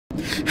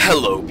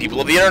Hello,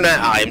 people of the internet.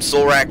 I am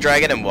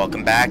Archdragon, and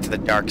welcome back to the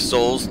Dark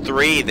Souls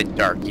 3, the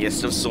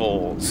Darkest of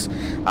Souls.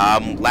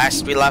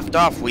 Last we left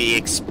off, we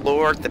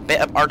explored the bit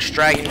of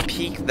Archdragon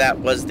Peak that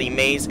was the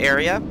maze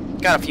area,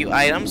 got a few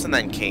items, and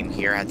then came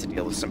here, had to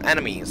deal with some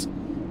enemies.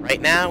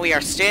 Right now, we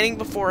are standing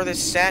before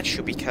this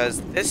statue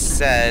because this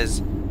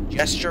says,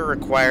 gesture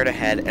required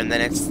ahead, and then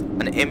it's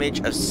an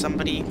image of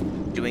somebody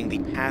doing the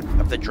path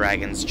of the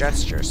dragon's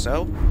gesture.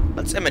 So,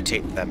 let's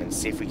imitate them and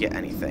see if we get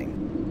anything.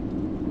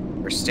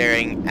 We're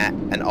staring at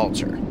an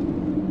altar.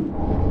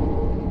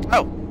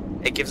 Oh,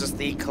 it gives us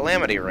the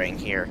Calamity Ring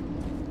here.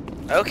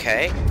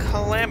 Okay,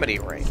 Calamity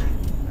Ring.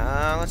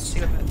 Let's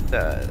see what that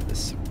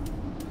does.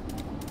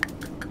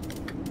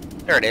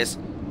 There it is.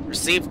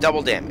 Receive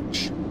double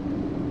damage.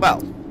 Well,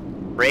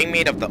 ring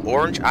made of the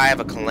orange eye of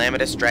a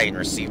calamitous dragon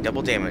received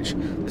double damage.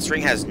 This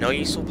ring has no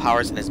useful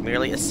powers and is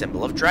merely a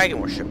symbol of dragon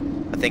worship.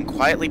 A thing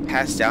quietly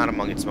passed down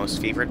among its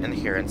most favorite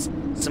adherents,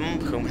 some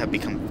of whom have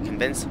become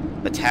convinced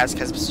the task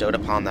has bestowed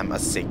upon them a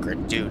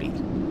sacred duty.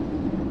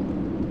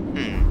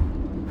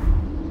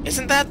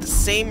 Isn't that the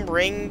same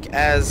ring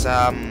as,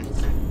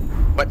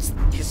 what's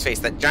his face?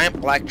 That giant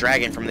black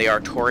dragon from the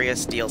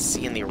Artorias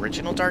DLC in the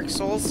original Dark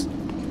Souls?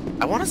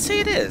 I want to say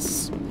it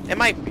is. It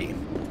might be.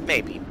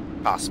 Maybe.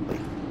 Possibly.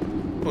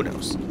 Who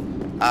knows?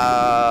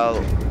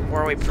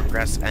 Before we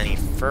progress any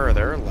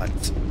further,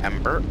 let's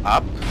Ember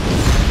up.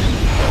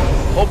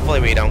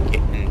 Hopefully we don't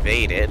get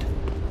invaded.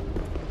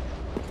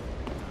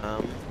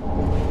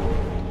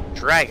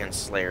 Dragon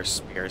Slayer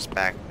spears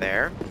back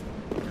there.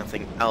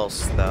 Nothing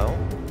else, though.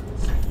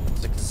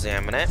 Let's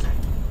examine it,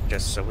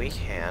 just so we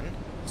can.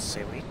 Let's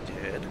say we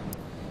did.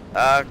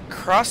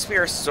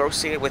 Crossbeam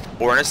associated with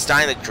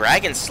Ornstein the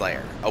Dragon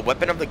Slayer, a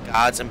weapon of the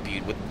gods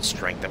imbued with the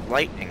strength of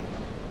lightning.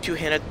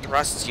 Two-handed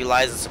thrusts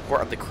utilize the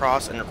support of the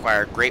cross and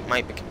require great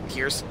might but can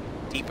pierce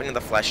deep into the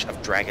flesh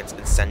of dragons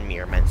and send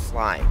mere men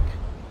flying.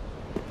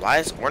 Why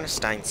is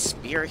Ornstein's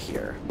spear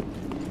here?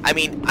 I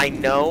mean, I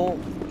know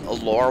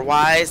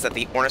lore-wise that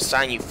the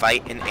Ornstein you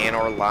fight in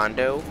Anor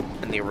Londo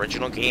in the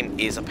original game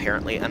is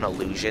apparently an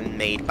illusion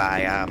made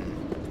by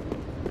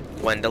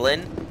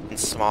Gwendolyn, and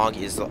Smog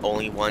is the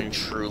only one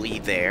truly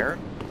there.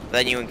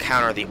 Then you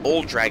encounter the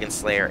old Dragon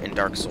Slayer in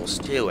Dark Souls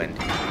 2, and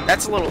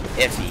that's a little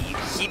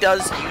iffy. He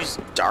does use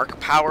dark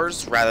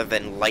powers rather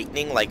than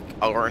lightning like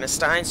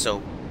Ornstein,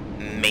 so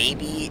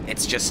maybe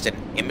it's just an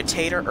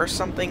imitator or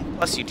something.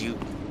 Plus you do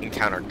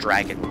encounter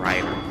Dragon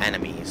Rider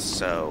enemies,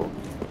 so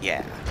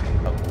yeah.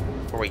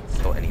 Before we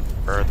go any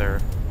further,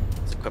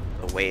 let's equip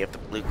the Way of the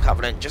Blue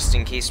Covenant, just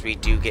in case we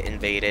do get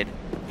invaded,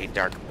 a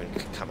Dark Moon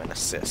could come and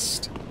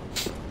assist.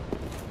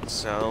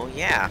 So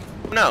yeah,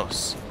 who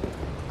knows?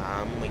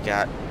 We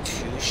got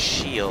two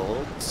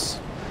shields.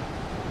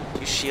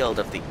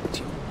 Of the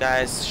two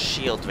guys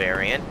shield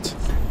variant.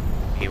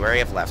 Be wary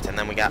of left, and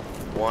then we got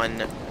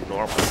one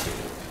normal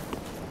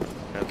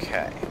dude.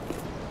 Okay.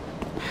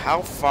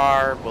 How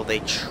far will they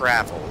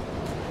travel?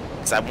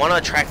 Because I want to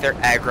attract their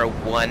aggro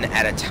one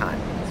at a time.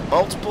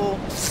 Multiple?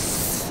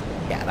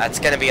 Yeah, that's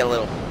going to be a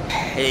little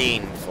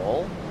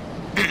painful.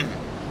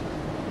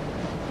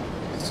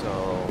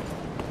 So,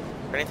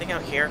 is there anything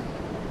out here?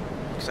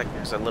 Looks like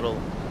there's a little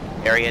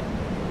area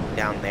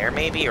down there,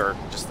 maybe, or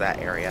just that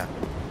area.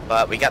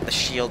 But we got the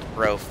shield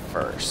bro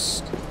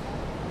first.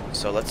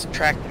 So let's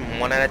attract them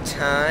one at a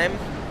time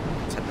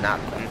to knock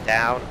them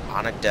down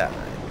on a dime.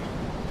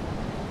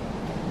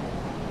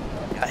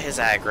 Got his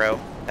aggro.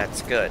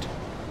 That's good.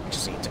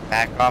 Just need to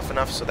back off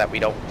enough so that we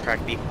don't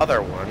attract the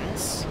other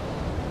ones.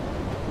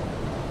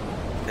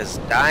 Because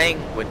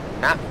dying would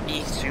not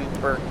be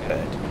super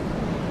good.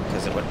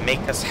 Because it would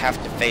make us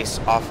have to face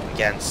off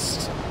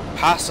against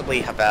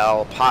possibly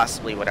Havel,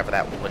 possibly whatever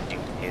that one dude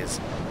is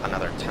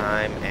another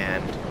time.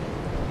 And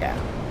yeah,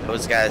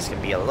 those guys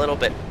can be a little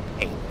bit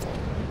painful.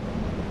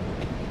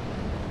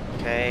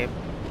 Okay.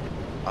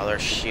 Other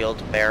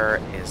shield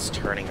bearer is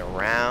turning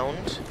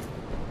around.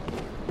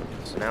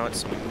 So now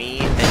it's me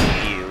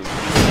and you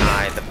and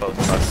I, the both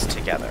of us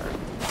together.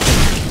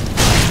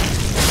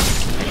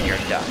 And you're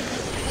done.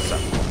 So,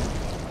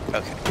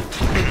 okay.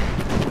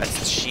 That's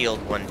the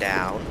shield one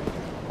down.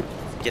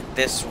 Get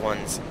this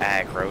one's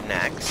aggro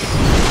next.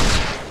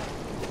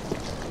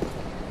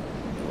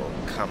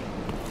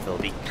 He'll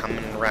be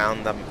coming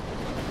around the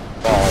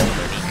ball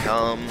when he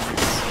comes.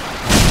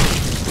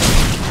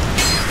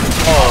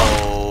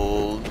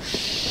 Oh,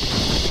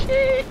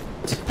 shit.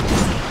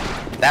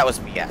 That was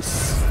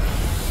BS.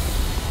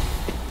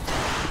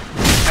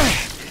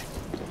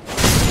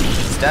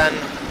 Done.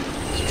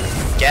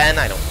 Again,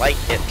 I don't like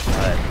it,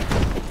 but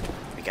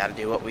we gotta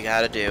do what we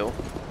gotta do.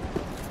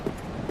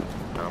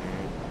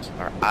 Keep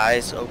our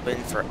eyes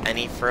open for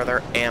any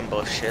further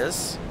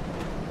ambushes,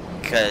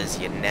 because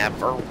you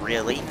never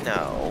really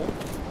know.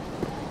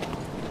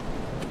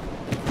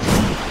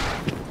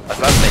 I was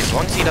about to say, as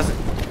long as he doesn't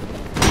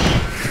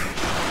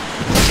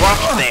drop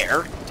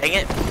there, dang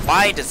it,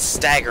 why does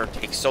Stagger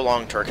take so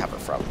long to recover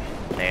from,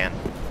 man?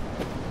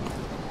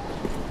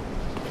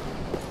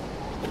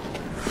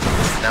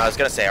 Now I was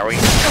gonna say, are we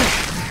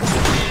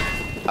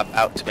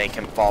about to make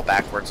him fall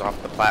backwards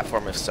off the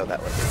platform. If so, that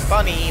would be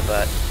funny,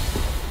 but...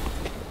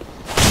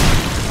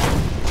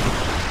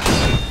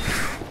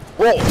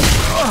 Roll!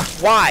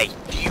 Why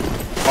do you...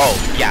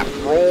 Oh, yeah,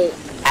 roll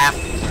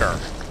after.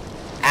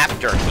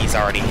 After he's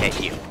already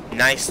hit you.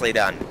 Nicely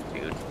done,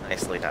 dude.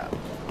 Nicely done.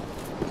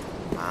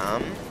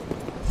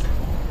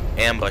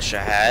 Ambush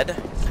ahead.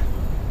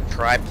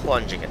 Try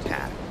plunging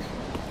attack.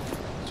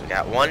 So we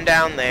got one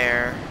down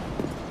there.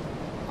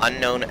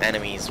 Unknown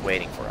enemies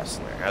waiting for us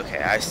in there. Okay,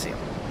 I see them.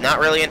 Not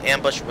really an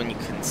ambush when you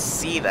can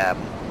see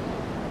them,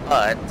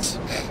 but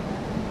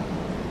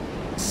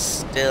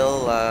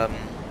still,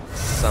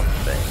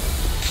 something.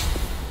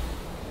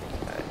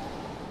 Okay.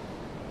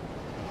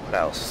 What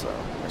else,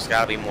 though? There's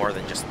gotta be more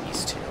than just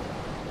these two.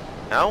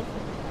 No?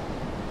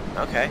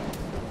 Okay.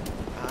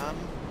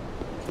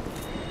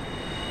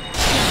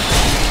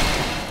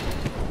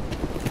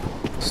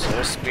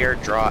 Soul Spear,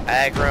 draw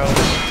aggro,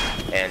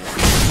 and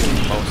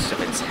most of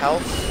its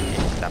health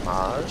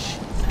damage.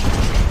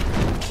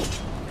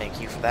 Thank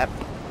you for that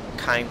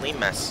kindly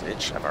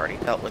message. I've already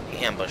dealt with the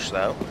ambush,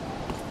 though.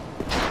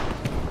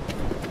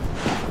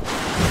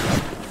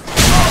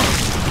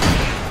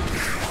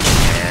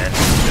 And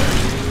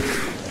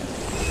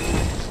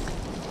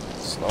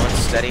slow and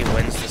steady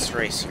wins this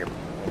race here.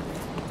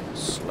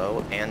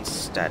 Slow and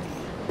steady.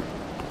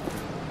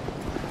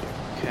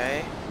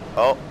 Okay.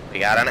 Oh, we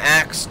got an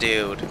axe,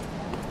 dude.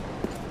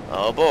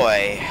 Oh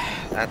boy,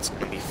 that's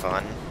gonna be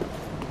fun.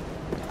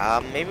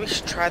 Maybe we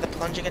should try the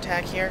plunging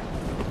attack here.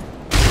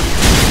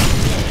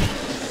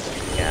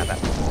 Yeah,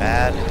 that was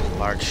bad.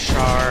 Large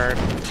shard.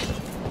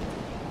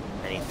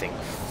 Anything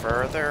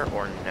further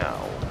or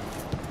no?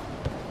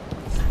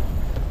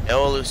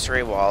 No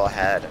illusory wall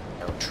ahead.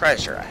 No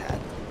treasure ahead.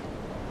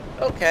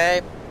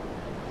 Okay.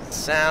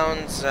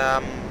 Sounds,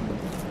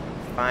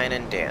 fine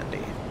and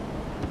dandy.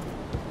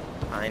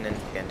 Fine and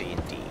dandy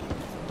indeed.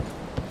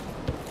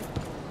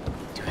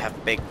 We do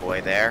have Big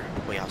Boy there.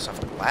 We also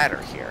have a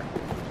ladder here.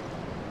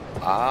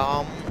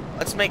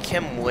 Let's make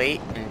him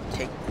wait and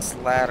take this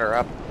ladder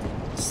up.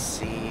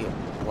 See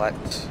what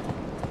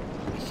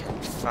we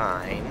can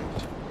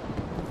find.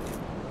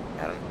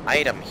 Got an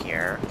item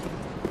here.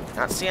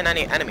 Not seeing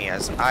any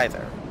enemies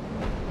either.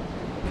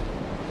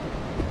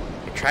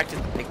 Attracted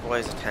the Big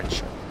Boy's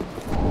attention.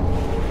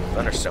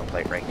 Thunderstone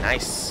plate ring,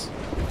 nice.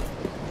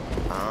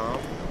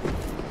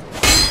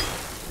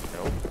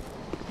 Nope.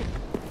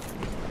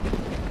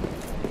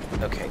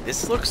 Okay,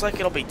 this looks like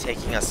it'll be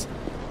taking us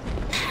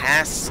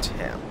past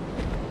him.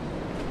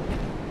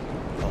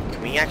 Oh,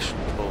 can we actually...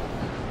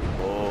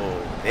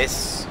 Oh,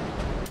 this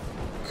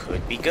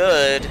could be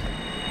good.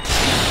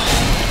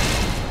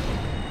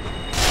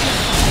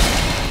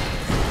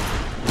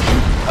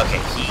 Okay,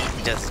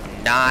 he does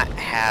not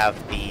have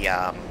the,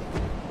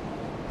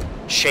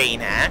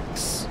 chain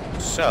axe,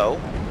 so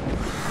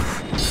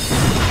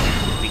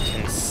we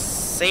can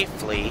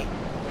safely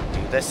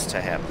do this to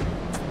him,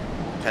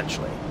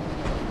 potentially.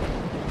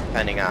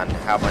 Depending on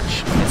how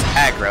much of his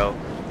aggro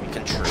we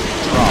can truly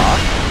draw,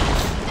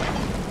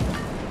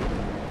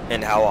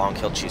 and how long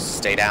he'll choose to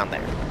stay down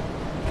there.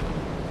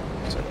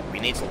 So yeah, we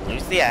need to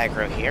lose the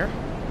aggro here.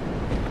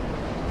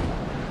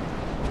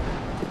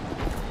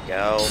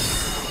 Go.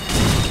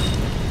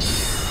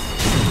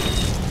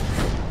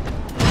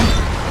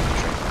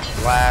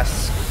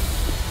 Blast.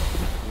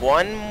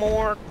 One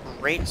more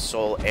Great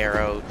Soul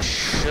Arrow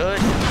should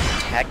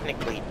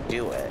technically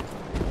do it.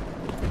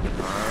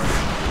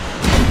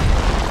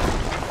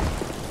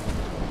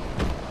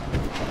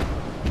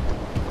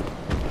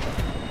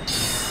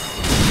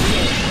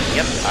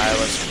 Yep, I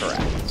was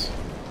correct.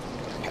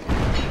 Okay.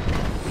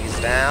 He's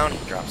down.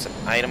 He drops an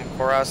item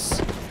for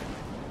us.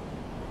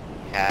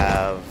 We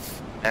have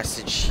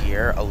message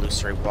here.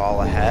 Illusory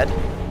wall ahead.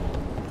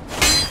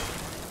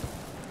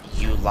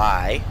 You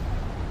lie.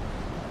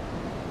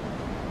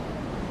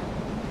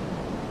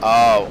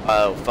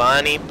 Oh,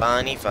 funny,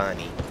 funny,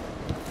 funny.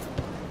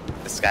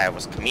 This guy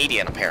was a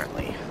comedian,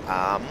 apparently.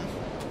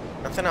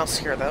 Nothing else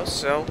here, though,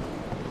 so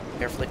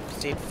carefully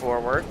proceed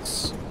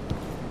forwards.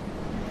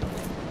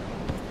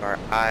 Our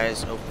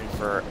eyes open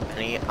for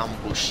any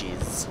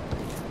ambushes.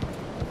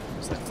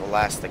 So that's the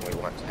last thing we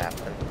want to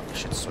happen. We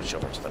should switch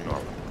over to the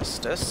normal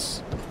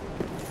Estus.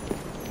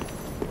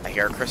 I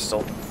hear a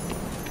crystal.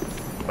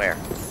 Where?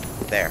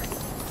 There.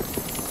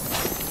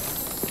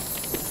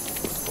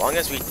 As long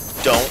as we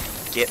don't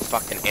get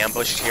fucking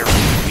ambushed here,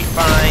 we'll be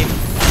fine.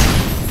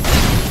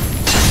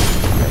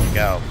 There we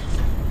go.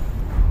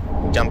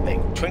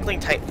 Jumping. Twinkling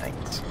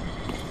Titanite.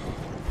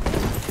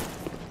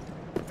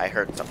 I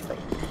heard something.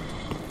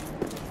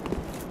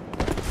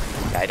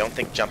 I don't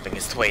think jumping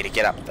is the way to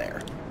get up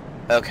there.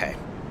 Okay.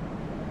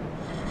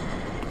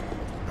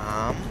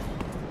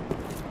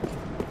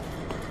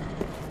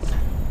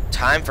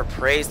 Time for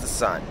Praise the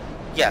Sun.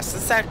 Yes,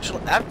 that's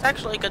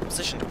actually a good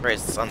position to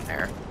praise the sun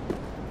there.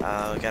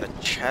 We got a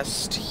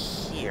chest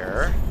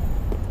here.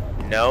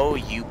 No,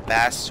 you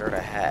bastard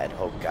ahead.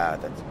 Oh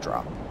god, that's a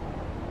drop.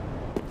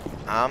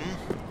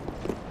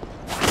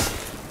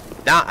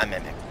 Not a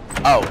mimic.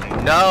 Oh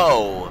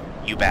no!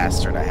 You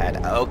bastard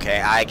ahead.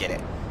 Okay, I get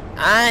it.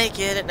 I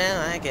get it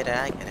now. I get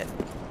it.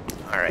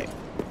 Alright.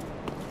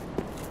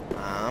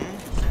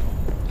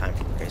 Time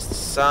to praise the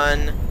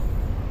sun.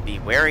 Be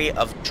wary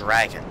of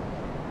dragon.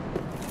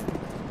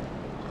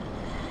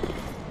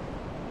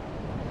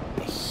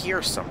 I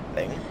hear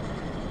something.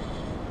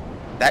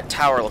 That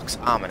tower looks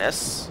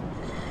ominous.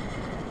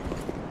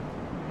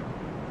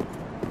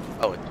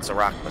 Oh, it's a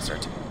rock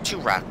lizard. 2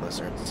 rock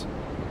lizards.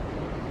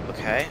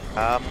 Okay,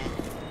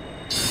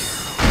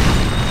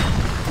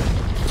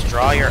 let's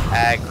draw your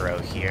aggro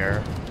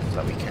here so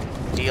that we can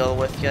deal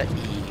with you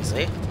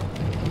easy.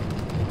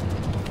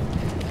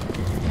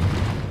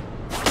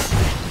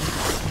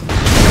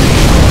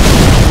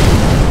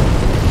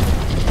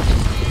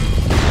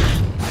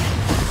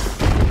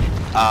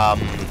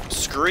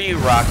 Screw you,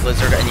 rock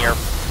lizard, and your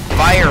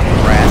fire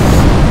breath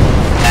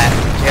that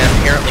can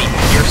apparently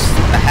pierce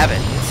the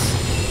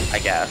heavens, I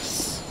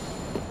guess.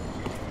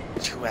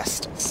 2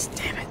 Estus,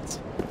 damn it.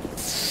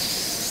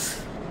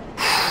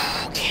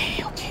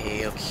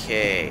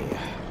 Okay.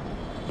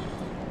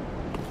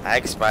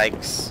 Ag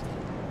spikes.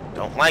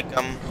 Don't like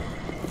them.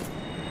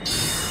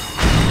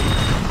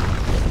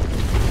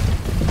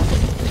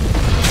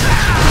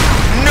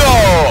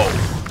 No!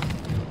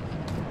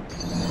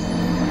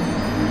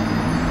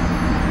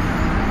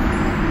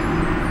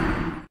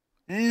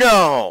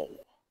 No!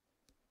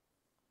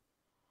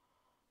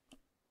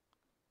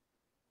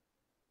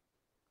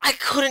 I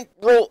couldn't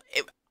roll.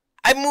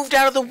 I moved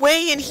out of the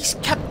way and he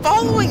kept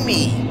following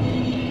me.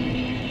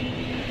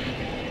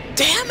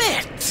 Damn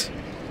it!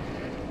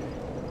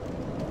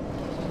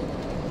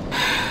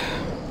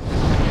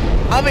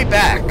 I'll be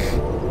back.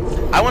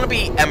 I want to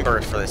be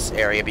embered for this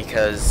area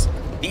because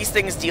these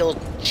things deal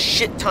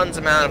shit tons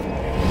amount of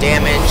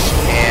damage,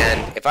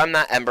 and if I'm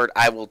not embered,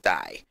 I will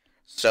die.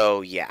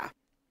 So yeah.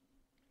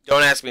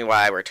 Don't ask me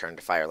why I returned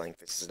to Firelink.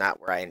 This is not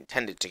where I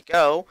intended to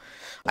go.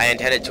 I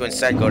intended to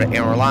instead go to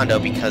Orlando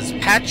because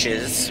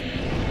Patches,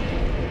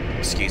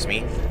 excuse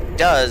me,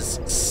 does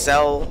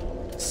sell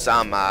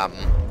some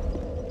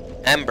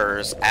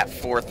embers at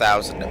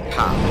 4,000 a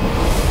pop.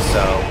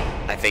 So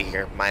I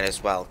figure might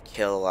as well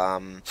kill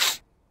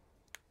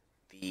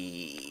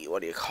the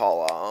what do you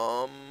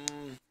call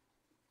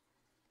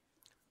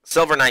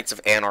Silver Knights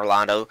of Anne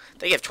Orlando.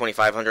 They give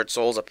 2,500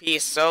 souls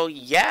apiece. So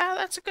yeah,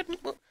 that's a good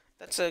move.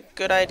 That's a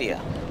good idea.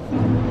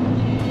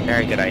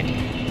 Very good idea.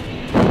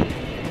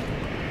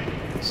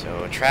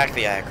 So, attract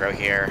the aggro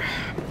here.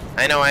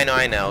 I know.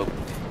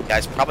 You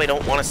guys probably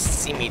don't want to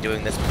see me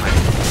doing this, but my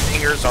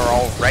fingers are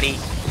already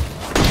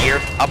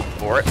geared up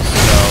for it, so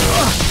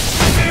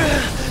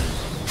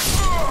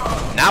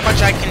not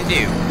much I can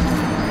do.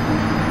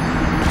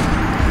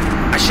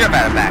 I should have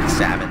had a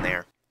backstab in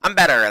there. I'm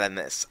better than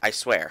this, I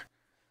swear.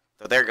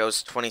 So there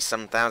goes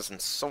 20-some thousand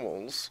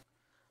souls.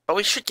 But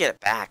we should get it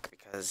back,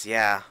 because,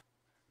 yeah,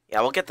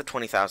 we'll get the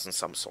 20,000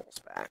 some souls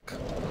back. At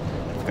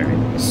the very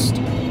least.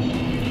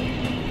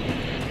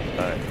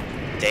 But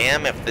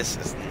damn if this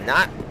is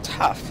not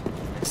tough,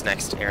 this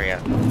next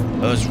area.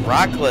 Those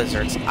rock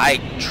lizards, I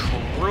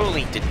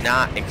truly did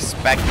not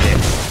expect it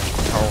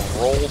to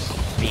roll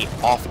me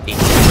off a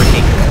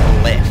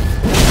freaking cliff.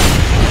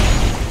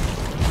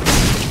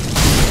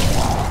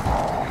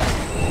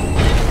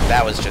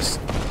 That was just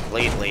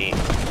completely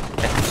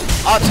and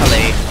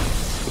utterly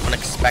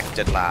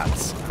unexpected,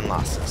 lads and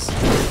lasses.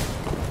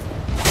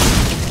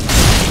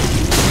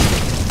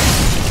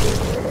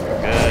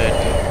 Good.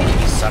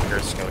 These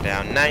suckers go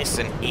down nice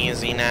and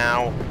easy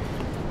now.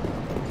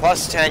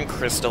 Plus 10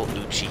 Crystal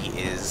Uchi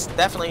is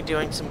definitely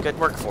doing some good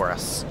work for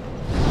us.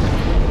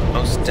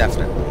 Most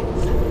definitely.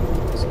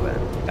 So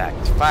then back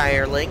to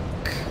Firelink.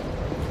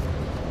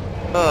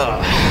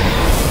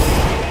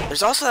 Ugh.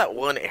 There's also that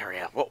one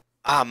area. Well,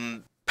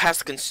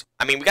 past the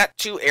we got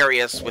 2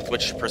 areas with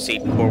which to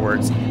proceed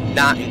forwards,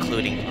 not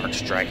including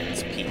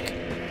Archdragon's Peak.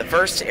 The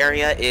first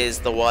area is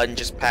the one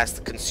just past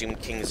the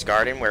Consumed King's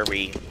Garden, where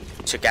we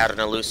took out an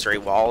illusory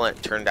wall and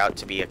it turned out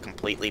to be a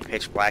completely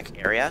pitch black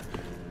area.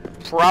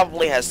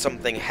 Probably has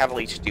something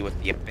heavily to do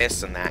with the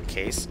Abyss in that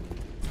case.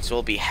 So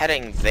we'll be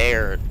heading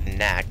there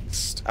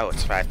next. Oh,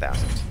 it's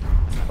 5,000.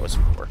 That was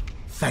 4.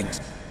 Thanks.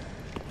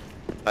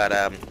 But,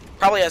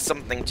 probably has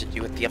something to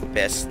do with the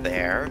Abyss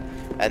there.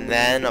 And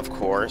then, of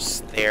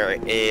course, there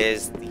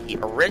is the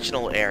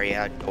original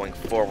area going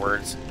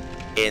forwards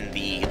in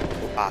the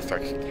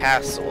Lothric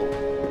Castle,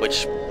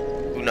 which,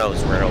 who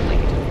knows where it'll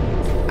lead.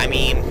 I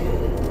mean,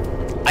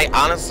 I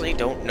honestly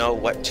don't know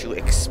what to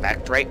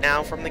expect right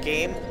now from the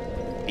game,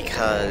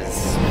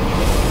 because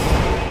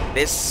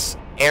this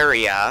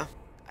area,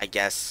 I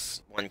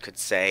guess one could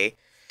say,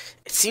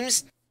 it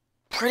seems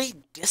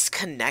pretty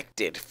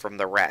disconnected from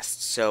the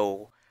rest,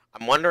 so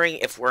I'm wondering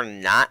if we're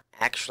not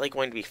actually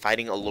going to be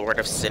fighting a Lord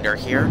of Cinder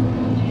here.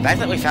 The fact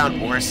that we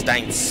found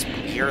Ornstein's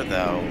Spear,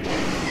 though,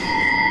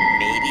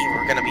 maybe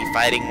we're going to be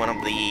fighting one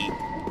of the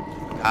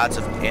gods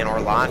of Anne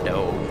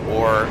Orlando,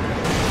 or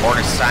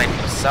Ornstein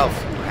himself,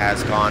 who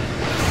has gone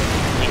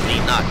completely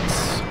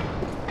nuts.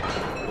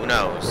 Who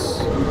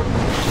knows?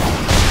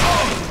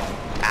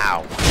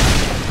 Ow.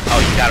 Oh,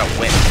 you got a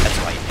whip. That's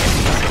why you did.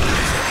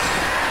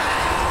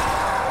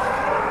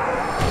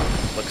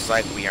 Looks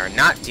like we are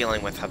not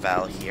dealing with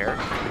Havel here.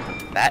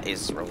 That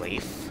is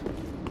relief.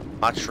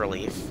 Much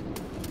relief.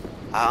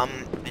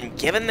 And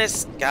given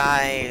this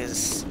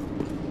guy's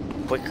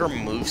quicker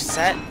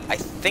moveset, I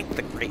think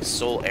the Great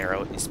Soul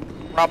Arrow is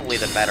probably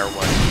the better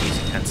one to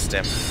use against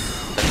him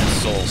than the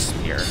Soul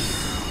Spear.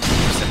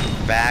 Moves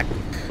him back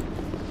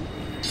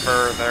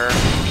further,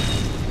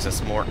 gives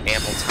us more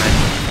ample time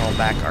to fall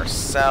back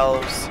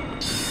ourselves.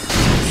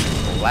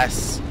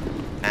 Less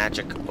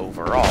magic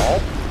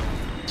overall.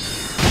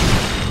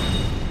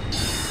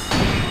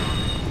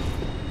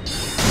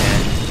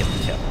 And get the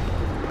kill.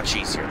 Much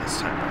easier this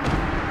time.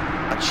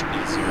 Much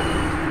easier.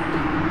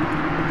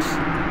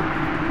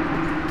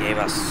 Gave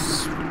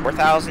us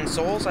 4,000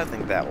 souls, I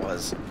think that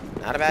was.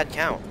 Not a bad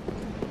count.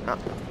 Not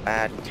a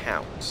bad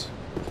count.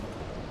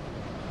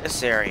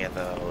 This area,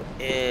 though,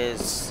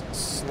 is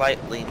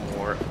slightly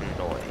more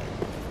annoying.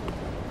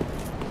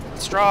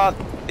 Let's draw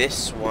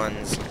this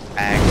one's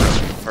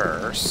aggro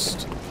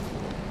first.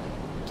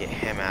 Get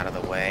him out of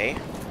the way.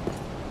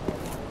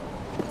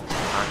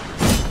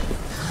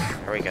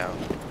 There we go.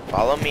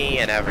 Follow me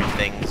and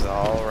everything's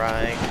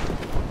alright.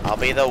 I'll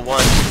be the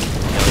one to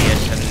kill you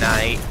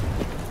tonight.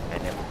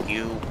 And if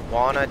you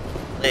wanna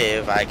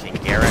live, I can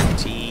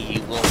guarantee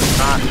you will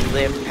not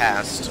live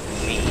past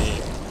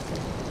me.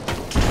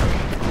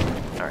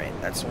 Alright,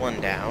 that's one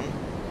down.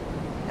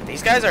 And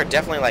these guys are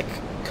definitely like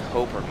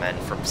Cobra Men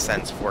from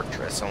Sen's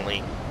Fortress,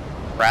 only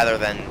rather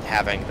than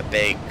having the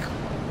big...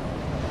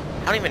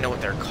 I don't even know what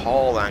they're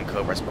called on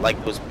Cobras, but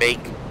like those big...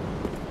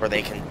 where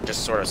they can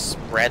just sort of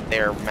spread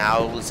their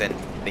mouths and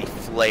they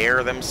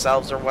flare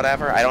themselves or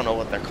whatever. I don't know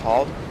what they're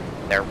called.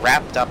 They're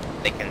wrapped up,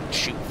 they can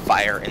shoot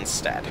fire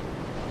instead.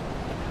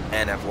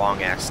 And have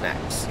long-ass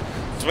necks.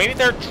 So maybe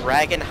they're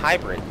dragon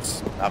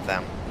hybrids of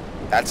them.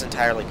 That's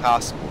entirely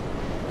possible.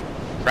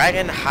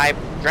 Dragon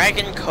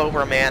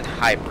Cobra Man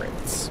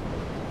hybrids.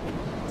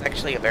 It's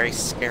actually a very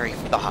scary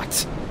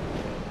thought.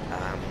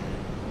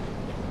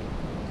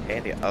 Okay,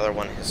 the other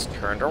one has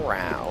turned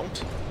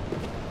around.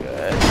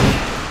 Good.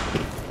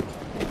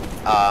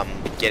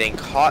 Getting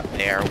caught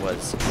there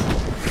was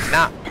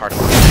not part of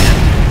the plan.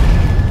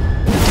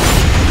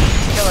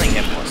 Killing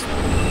him was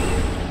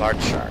the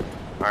large shark.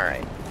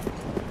 Alright.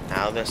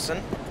 Now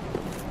listen.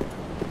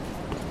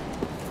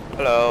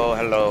 Hello,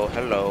 hello,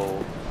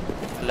 hello.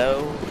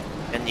 Hello?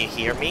 Can you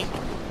hear me?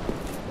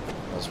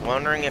 I was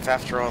wondering if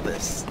after all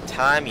this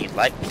time you'd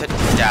like to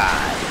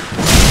die.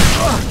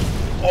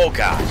 Oh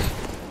god.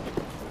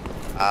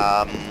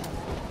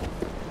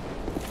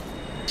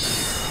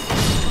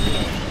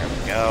 There we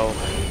go.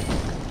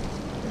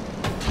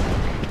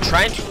 I'm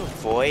trying to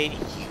avoid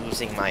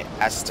using my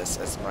Estus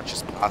as much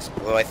as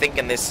possible, though I think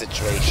in this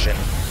situation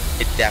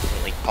it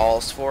definitely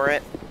calls for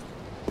it.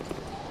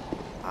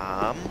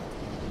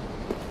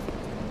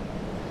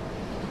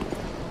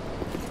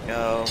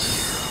 Go.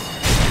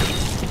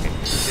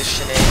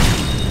 Positioning.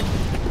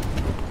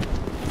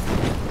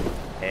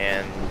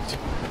 And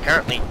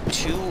apparently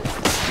 2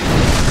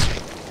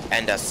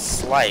 and a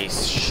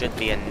slice should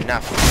be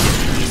enough to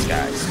get these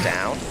guys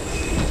down,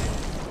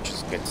 which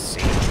is good to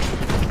see.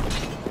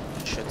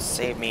 Should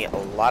save me a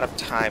lot of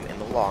time in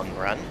the long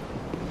run.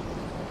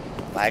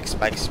 Lag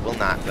spikes will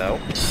not, though.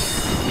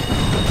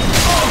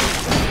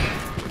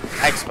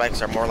 Lag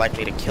spikes are more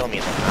likely to kill me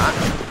than not.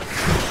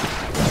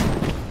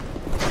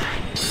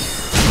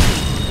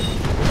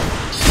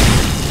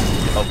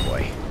 Oh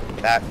boy,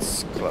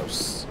 that's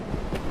close.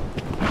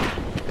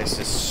 This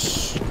is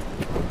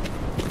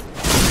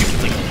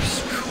stupidly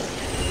close.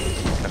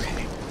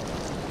 Okay.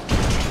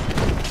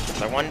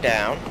 Another one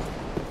down.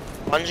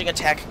 Plunging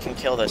attack can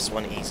kill this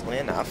one easily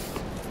enough.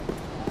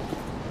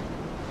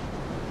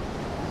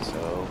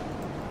 So,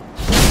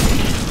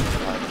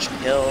 plunge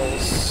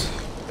kills.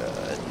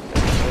 Good,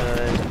 good,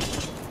 good.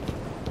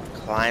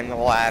 Climb the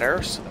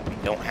ladder so that we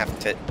don't have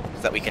to,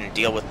 so that we can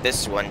deal with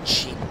this one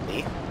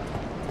cheaply.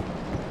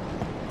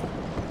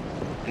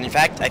 And in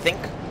fact, I think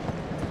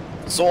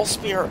Soul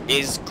Spear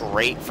is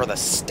great for the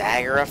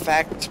stagger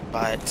effect,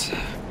 but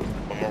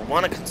when we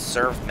want to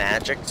conserve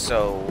magic,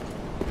 so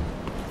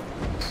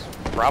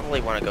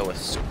probably want to go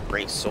with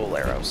Great Soul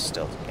Arrows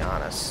still, to be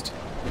honest.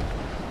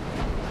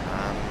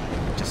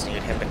 Just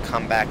need him to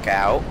come back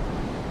out.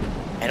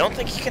 I don't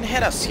think he can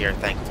hit us here,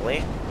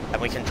 thankfully.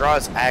 And we can draw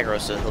his aggro,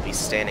 so he'll be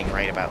standing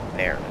right about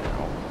there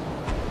now.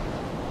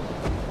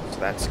 So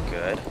that's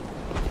good.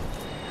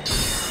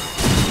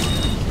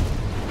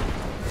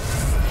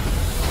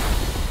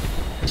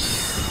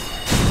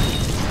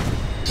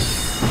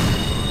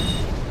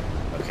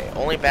 Okay,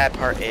 only bad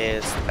part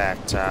is that,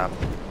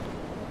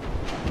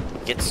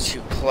 gets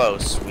too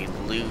close, we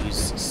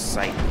lose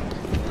sight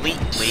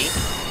completely.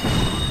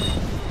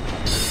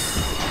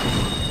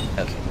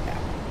 Okay, yeah.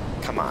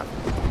 Come on.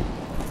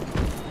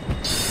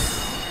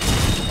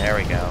 There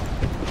we go.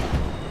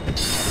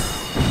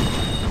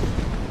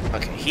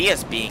 Okay, he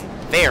is being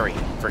very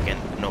friggin'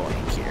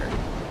 annoying here.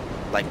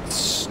 Like,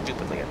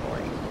 stupidly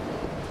annoying.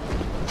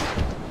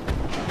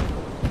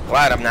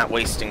 Glad I'm not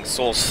wasting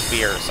soul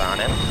spears on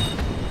him.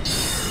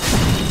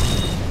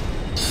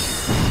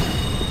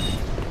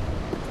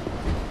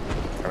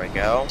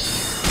 go.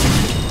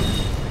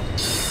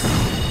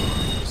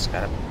 Just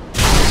gotta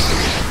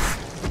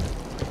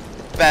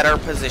better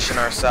position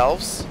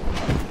ourselves.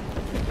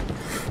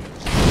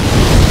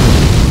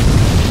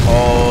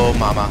 Oh,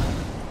 mama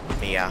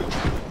mia.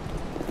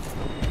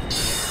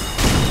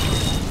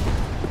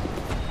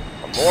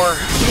 One more.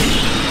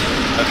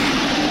 Okay.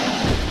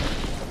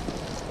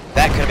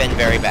 That could have been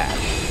very bad.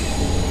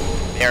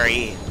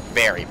 Very,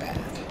 very bad.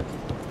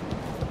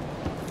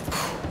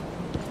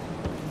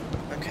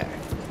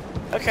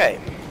 Okay.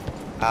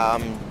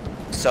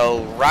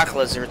 So rock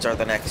lizards are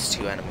the next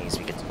two enemies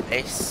we get to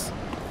face.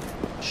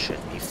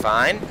 Should be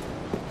fine.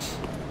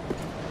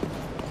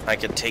 I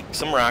could take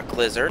some rock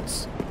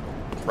lizards.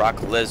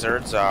 Rock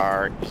lizards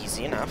are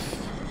easy enough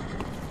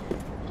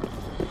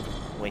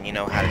when you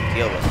know how to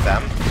deal with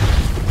them.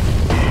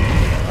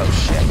 Oh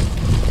shit.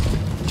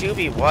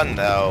 2v1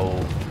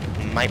 though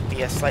might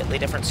be a slightly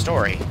different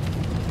story.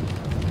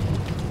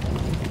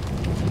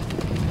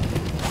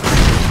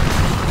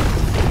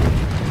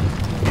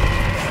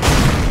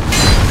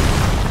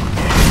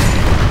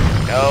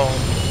 Go.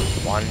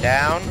 One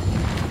down.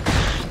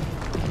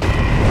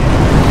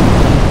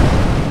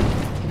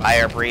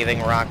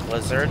 Fire-breathing rock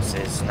lizards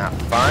is not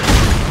fun,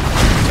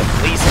 so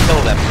please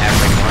kill them,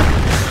 everyone.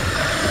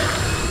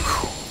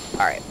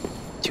 Alright,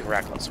 2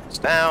 rock lizards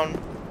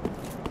down.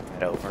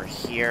 Head over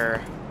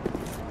here.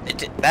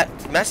 That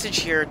message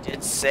here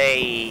did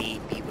say,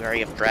 be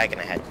wary of dragon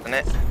ahead, didn't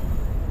it?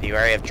 Be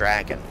wary of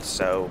dragon,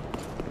 so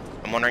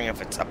I'm wondering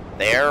if it's up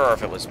there, or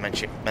if it was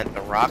meant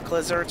the rock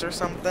lizards or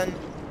something.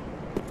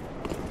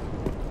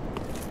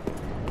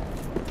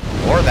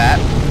 Or that.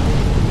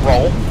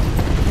 Roll.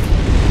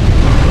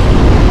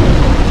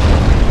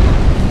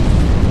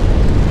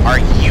 Are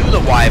you the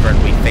wyvern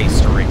we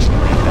faced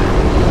originally then?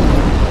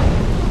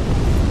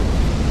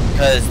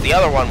 Because the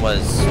other one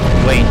was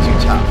way too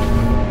tough.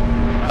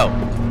 Oh.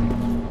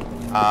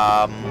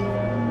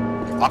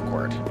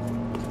 Awkward.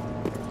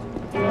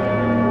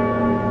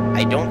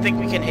 I don't think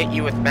we can hit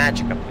you with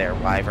magic up there,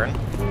 wyvern.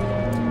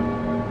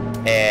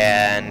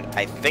 And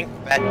I think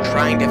that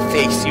trying to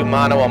face you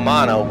mano a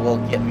mano will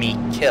get me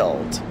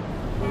killed.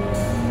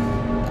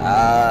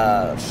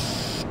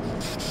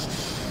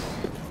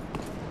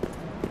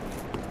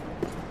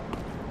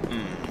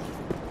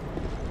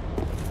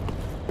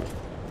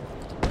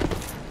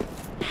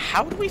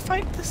 How do we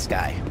fight this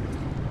guy?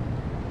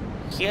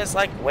 He is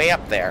like way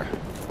up there.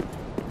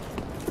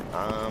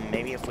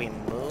 Maybe if we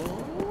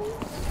move?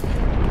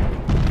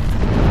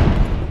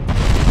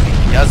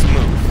 He does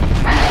move.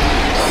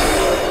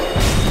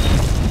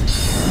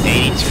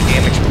 82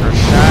 damage per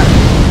shot.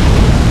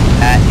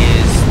 That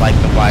is like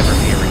the wyvern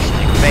we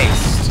originally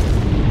faced.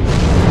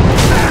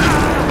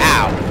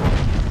 Ow!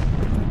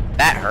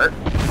 That hurt.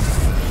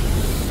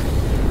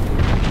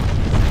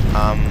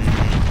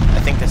 I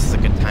think this is a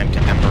good time to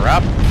ember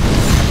up.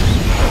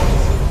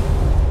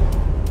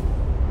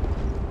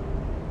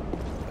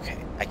 Okay,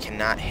 I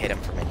cannot hit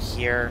him from in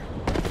here.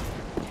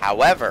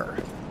 However,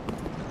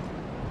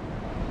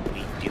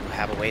 we do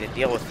have a way to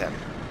deal with him,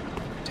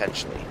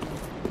 potentially.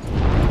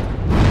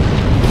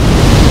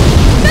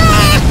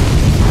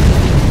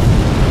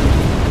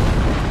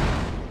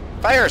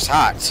 Fire's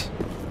hot.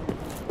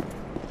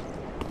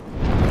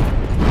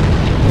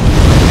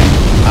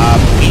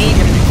 We need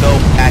him to go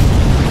back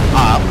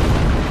up.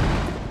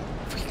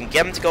 If we can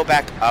get him to go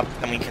back up,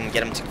 then we can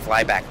get him to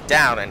fly back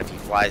down, and if he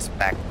flies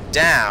back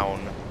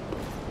down,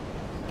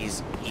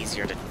 he's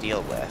easier to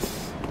deal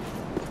with.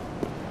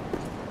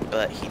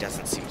 But he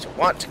doesn't seem to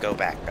want to go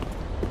back up.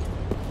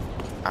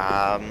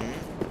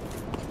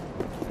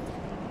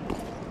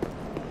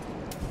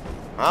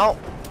 Well,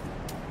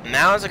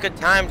 now is a good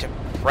time to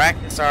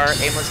practice our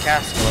aimless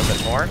cast a little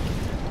bit more.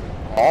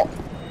 Oh.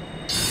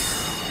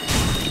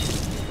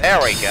 There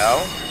we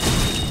go.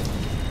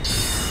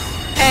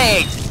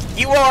 Hey,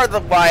 you are the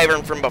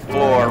wyvern from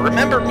before.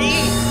 Remember me?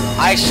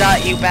 I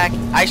shot you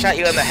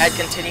in the head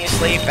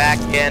continuously back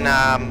in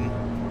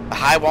the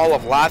high wall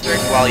of Lothric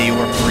while you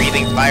were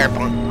breathing fire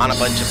on a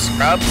bunch of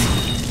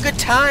scrubs. Good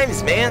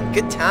times, man.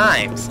 Good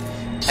times.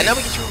 And now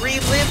we get to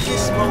relive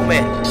this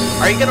moment.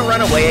 Are you gonna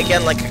run away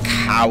again like a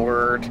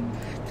coward?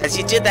 Because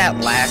you did that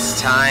last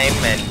time,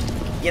 and,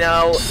 you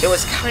know, it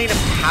was kind of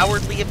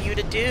cowardly of you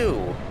to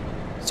do.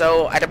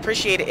 So I'd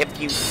appreciate it if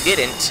you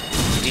didn't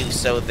do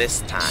so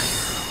this time.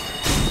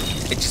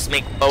 It just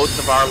makes both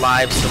of our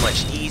lives so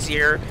much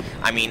easier.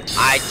 I mean,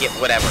 I'd get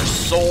whatever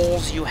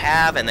souls you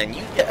have, and then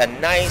you get a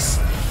nice,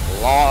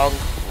 long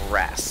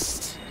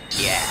rest.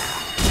 Yeah.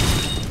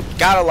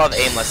 Gotta love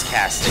aimless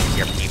casting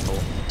here, people.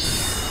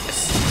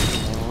 Just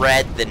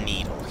thread the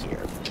needle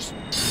here. Just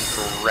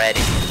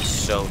threading it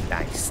so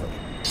nicely.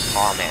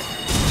 Oh man,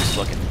 just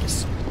look at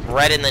this.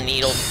 Threading the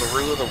needle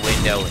through the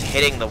window,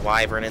 hitting the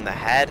wyvern in the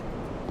head.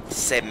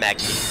 C'est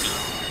magnifique.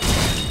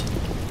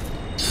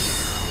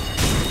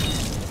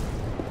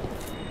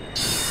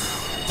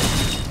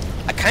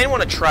 I kind of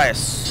want to try a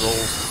soul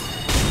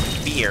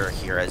spear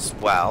here as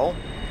well.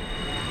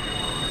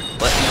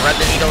 Let me thread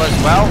the needle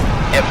as well.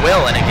 It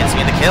will, and it gets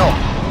me the kill.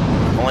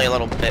 Only a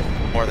little bit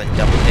more than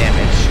double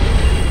damage.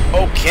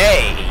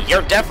 Okay,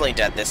 you're definitely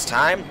dead this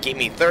time. Gave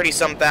me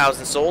 30-some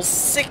thousand souls,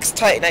 6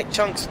 Titanite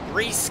chunks,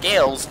 3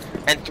 scales,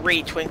 and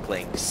 3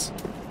 twinklings.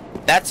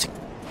 That's a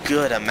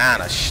good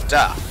amount of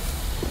stuff.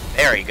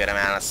 Very good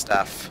amount of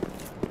stuff.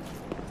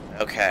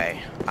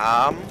 Okay,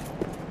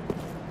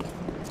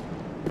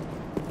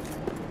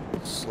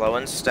 slow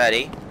and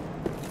steady.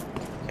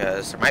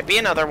 Because there might be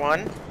another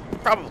one.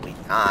 Probably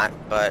not,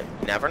 but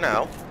you never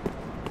know.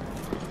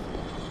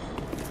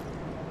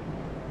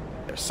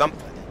 There's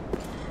something.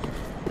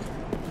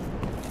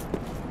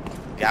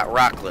 Got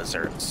rock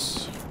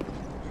lizards.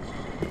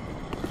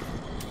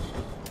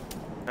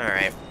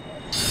 Alright.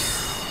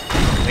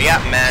 We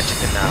got magic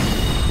enough.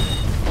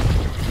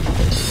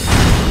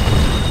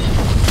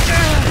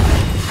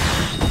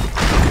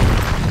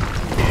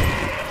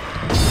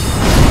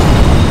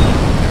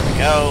 There we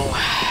go.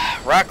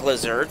 Rock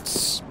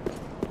lizards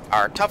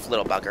are tough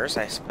little buggers,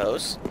 I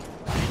suppose.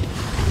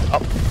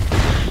 Oh.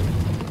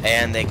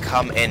 And they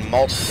come in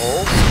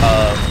multiples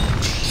of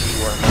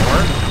 2 or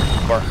more,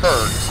 or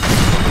herds or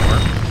more.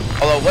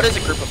 Although, what is a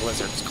group of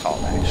lizards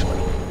called, actually?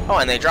 Oh,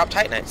 and they drop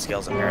Titanite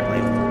scales,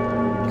 apparently.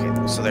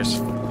 Okay, so there's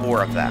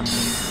 4 of them.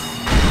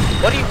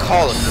 What do you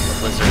call a group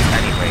of lizards,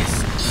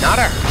 anyways? Not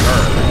a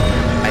herd,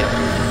 I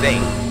don't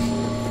think.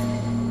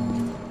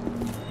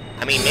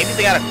 I mean, maybe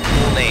they got a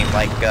cool name,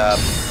 like,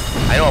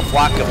 I know a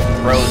flock of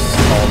crows is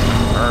called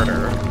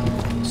murder.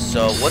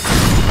 So what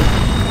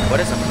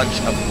is a bunch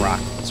of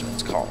rock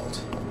lizards called?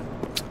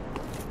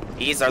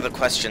 These are the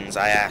questions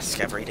I ask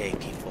every day,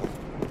 people.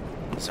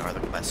 These are the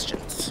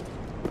questions.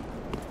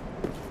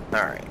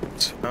 Alright,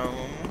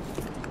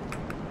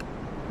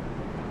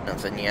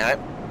 nothing yet.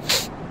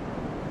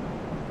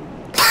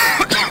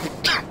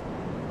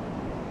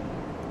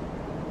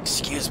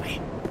 Excuse me.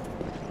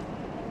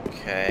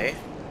 Okay.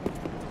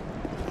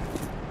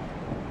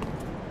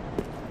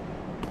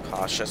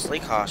 Cautiously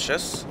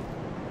cautious.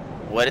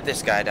 What did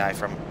this guy die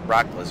from?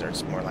 Rock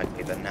lizards, more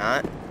likely than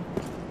not.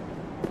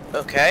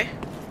 Okay.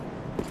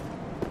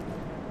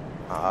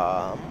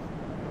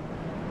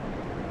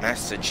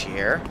 Message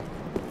here.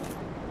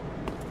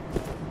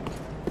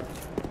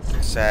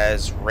 It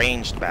says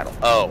ranged battle.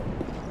 Oh.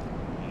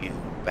 You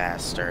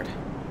bastard.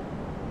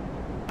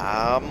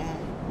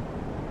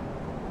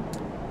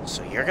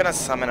 So you're gonna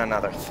summon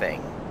another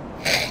thing.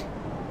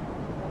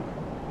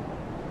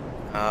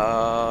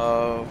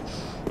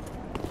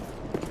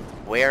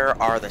 Where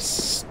are the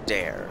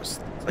stairs?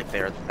 Looks like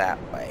they're that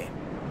way.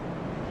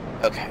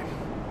 Okay.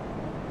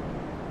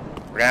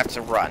 We're gonna have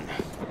to run.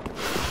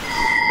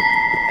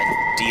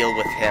 And deal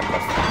with him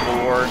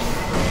before...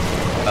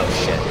 Oh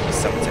shit,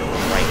 someone's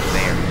right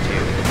there,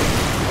 too.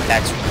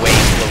 That's way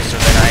closer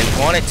than I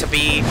want it to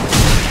be.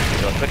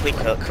 So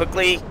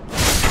quickly.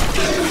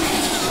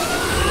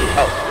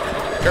 Oh,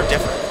 they're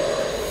different.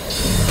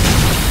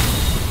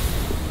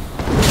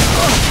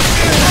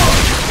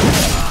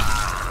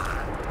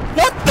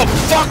 What the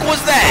fuck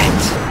was that?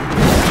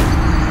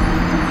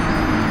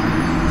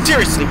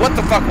 Seriously, what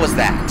the fuck was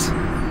that?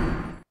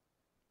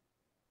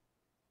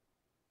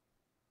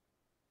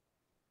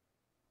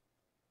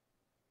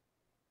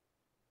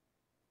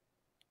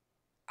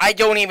 I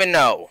don't even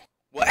know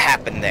what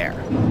happened there.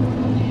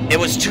 It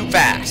was too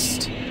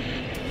fast.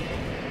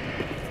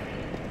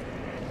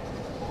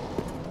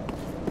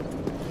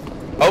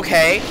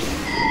 Okay.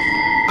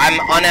 I'm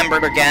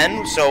unembered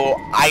again, so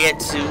I get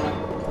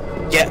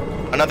to get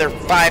another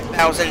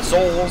 5,000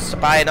 souls to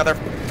buy another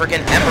freaking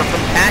ember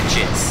from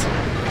Patches.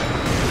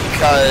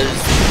 Because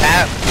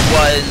that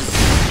was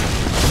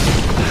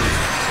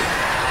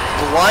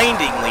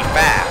blindingly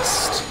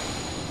fast.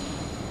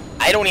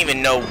 I don't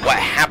even know what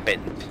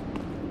happened.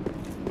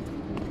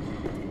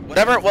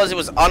 Whatever it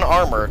was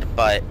unarmored,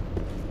 but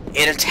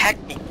it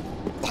attacked me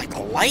like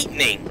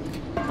lightning.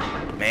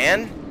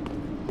 Man.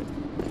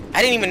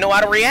 I didn't even know how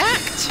to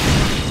react.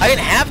 I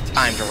didn't have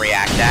time to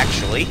react,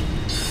 actually.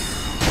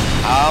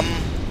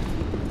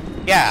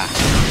 Yeah.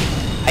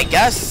 I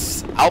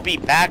guess I'll be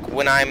back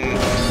when I'm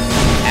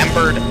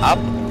embered up,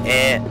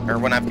 or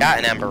when I've got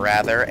an ember,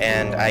 rather,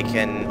 and I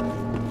can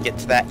get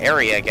to that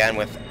area again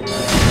without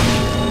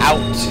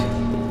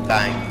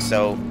dying.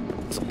 So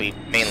this will be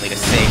mainly to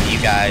save you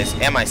guys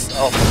and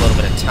myself a little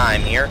bit of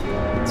time here.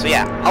 So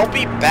yeah, I'll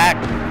be back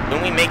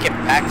when we make it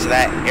back to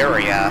that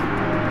area.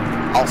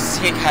 I'll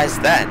see you guys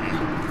then.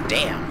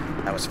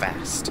 Damn, that was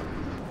fast.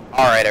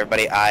 Alright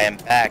everybody, I am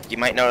back. You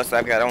might notice that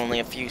I've got only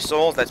a few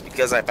souls. That's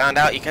because I found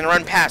out you can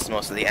run past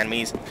most of the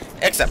enemies,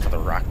 except for the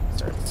rock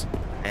lizards.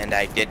 And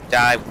I did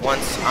die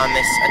once on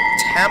this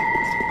attempt,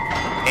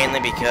 mainly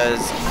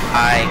because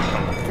I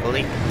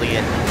completely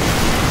and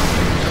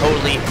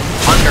totally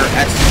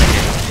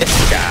underestimated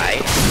this guy,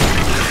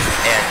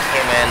 and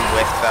came in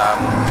with,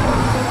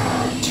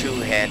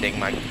 two-handing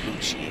my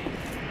Gucci.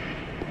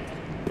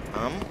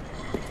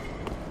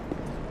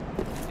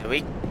 Did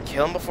we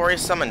kill him before he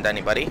summoned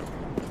anybody?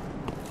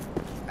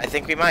 I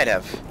think we might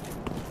have.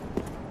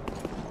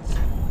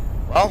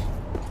 Well,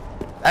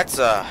 that's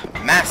a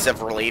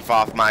massive relief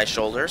off my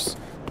shoulders.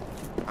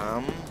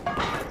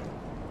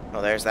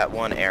 Oh, there's that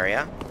one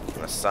area.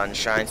 The sun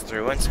shines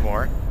through once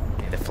more.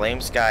 The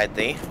flames guide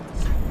thee.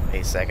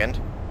 A second.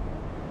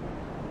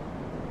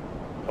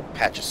 Oh,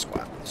 patch a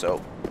squat.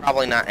 So,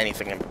 probably not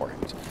anything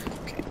important.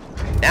 Okay.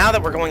 Now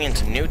that we're going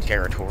into new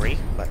territory,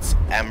 let's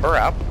ember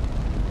up.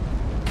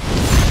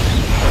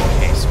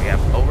 Okay, so we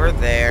have over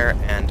there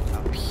and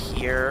up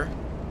here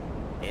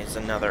is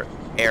another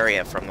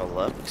area from the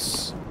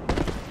looks.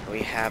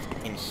 We have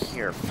in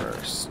here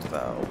first,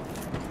 though.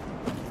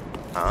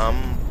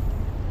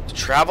 To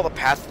travel the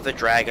path of the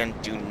dragon,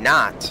 do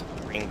not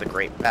ring the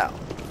great bell.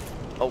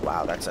 Oh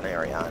wow, that's an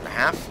area and a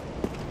half.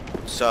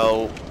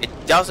 So, it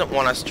doesn't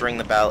want us to ring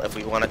the bell if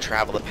we want to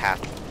travel the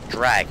path of the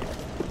dragon.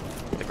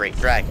 The great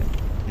dragon.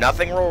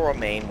 Nothing will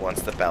remain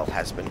once the bell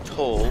has been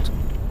tolled.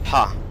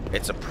 Ha!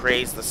 It's a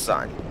praise the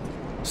sun.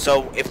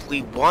 So, if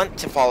we want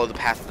to follow the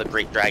path of the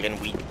great dragon,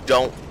 we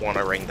don't want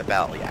to ring the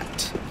bell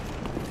yet.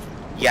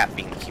 Yet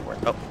being the keyword.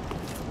 Oh,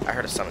 I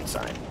heard a summon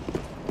sign.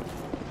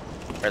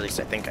 Or at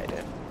least I think I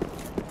did.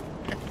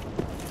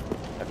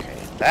 Okay,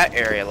 that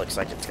area looks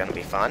like it's gonna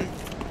be fun.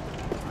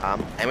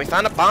 And we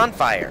found a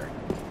bonfire.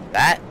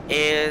 That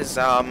is,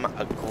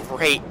 a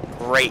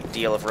great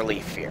deal of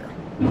relief here.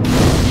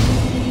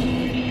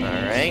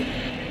 Alright.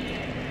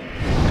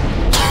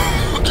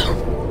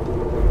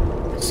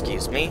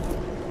 Excuse me.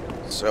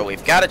 So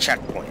we've got a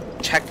checkpoint.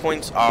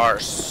 Checkpoints are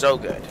so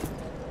good.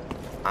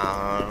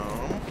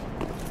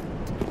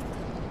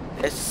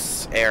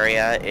 This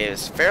area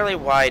is fairly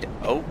wide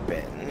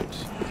open.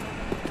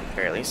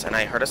 At least, and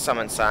I heard a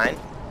summon sign.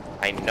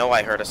 I know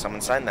I heard a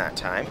summon sign that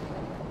time.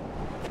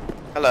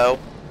 Hello.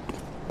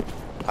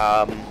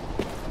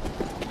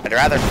 I'd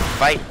rather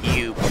fight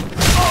you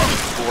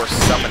before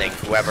summoning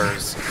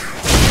whoever's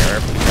here,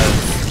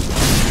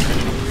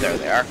 because there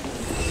they are.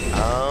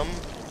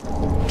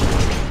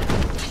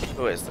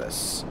 Who is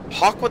this?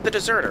 Hawkwood the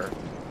Deserter.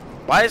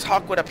 Why is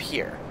Hawkwood up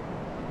here?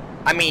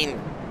 I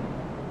mean,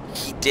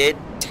 he did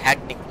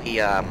technically,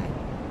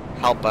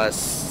 help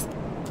us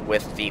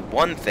with the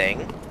one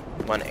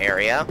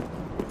area,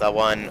 the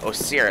one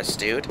Osiris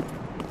dude.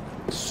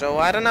 So,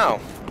 I don't know.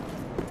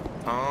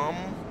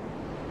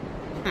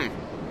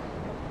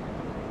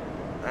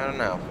 I don't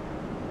know.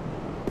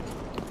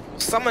 We'll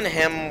summon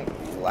him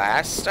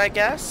last, I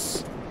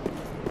guess?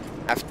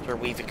 After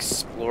we've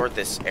explored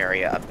this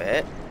area a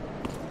bit.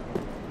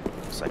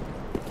 Looks like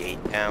a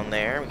gate down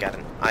there. We got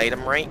an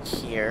item right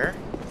here.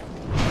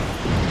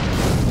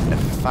 A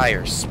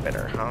fire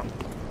spitter, huh?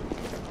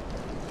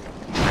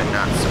 And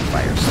not so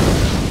fire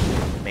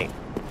spitter. Maybe.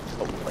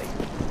 Hopefully.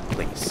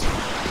 Please.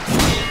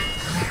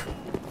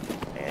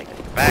 And get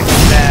the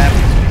backstab.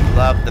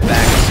 Love the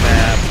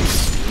backstab.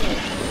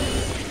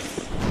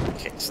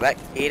 Okay, so that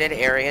gated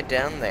area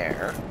down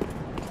there.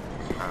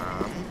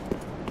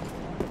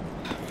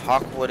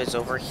 Hawkwood is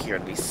over here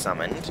to be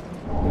summoned.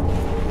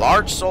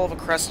 Large Soul of a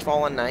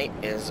Crestfallen Knight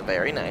is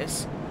very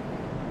nice.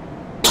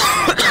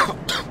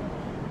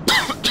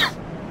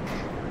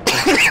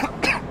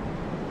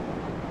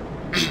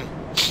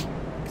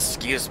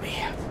 Excuse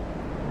me.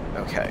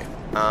 Okay.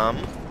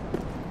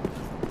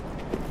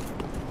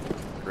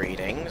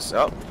 Greetings.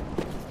 Oh.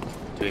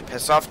 Do we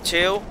piss off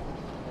two?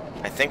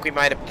 I think we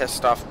might have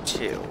pissed off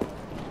two.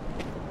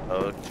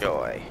 Oh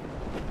joy.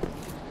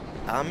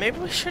 Maybe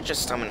we should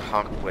just summon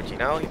Hawkwood, you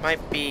know? He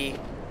might be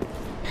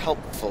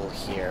helpful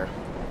here.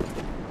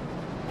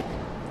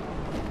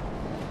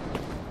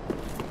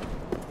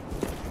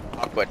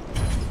 Hawkwood,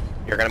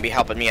 you're gonna be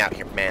helping me out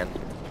here, man.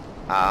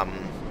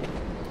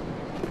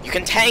 You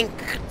can tank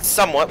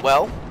somewhat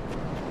well,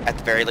 at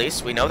the very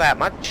least. We know that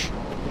much.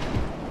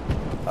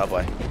 Oh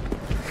boy.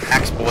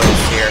 Axe Boy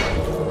is here.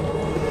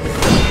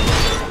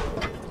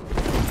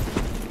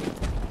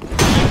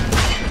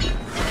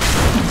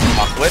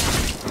 Hawkwood.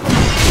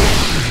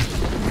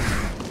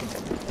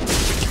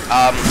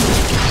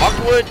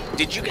 Hawkwood,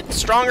 did you get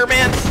stronger,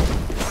 man?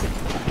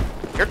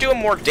 You're doing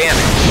more damage.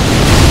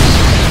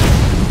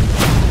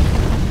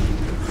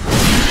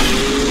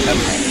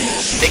 Okay.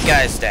 Big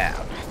guy's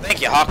down.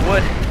 Thank you,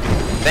 Hawkwood.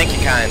 Thank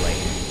you kindly.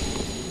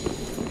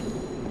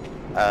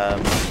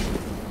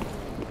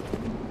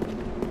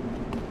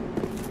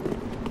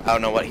 I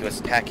don't know what he was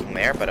attacking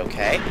there, but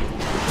okay.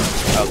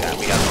 Oh god,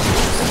 we got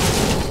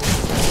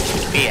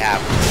multiples. We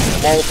have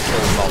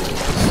multiples.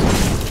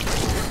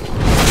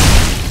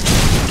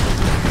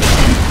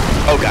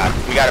 Oh god,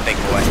 we got a big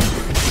boy.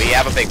 We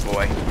have a big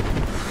boy.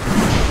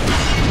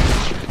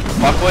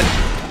 Hawkwood,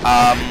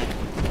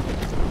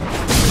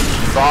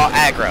 draw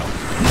aggro.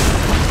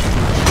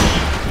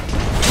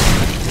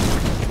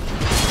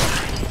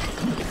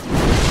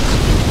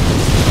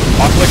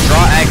 Hawkwood,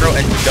 draw aggro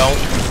and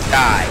don't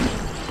die.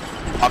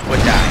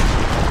 Hawkwood die.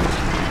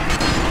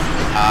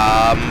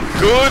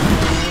 Good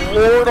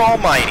Lord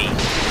Almighty.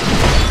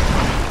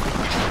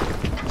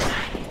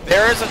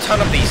 There is a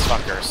ton of these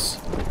fuckers.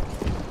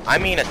 I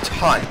mean a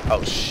ton.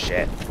 Oh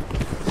shit.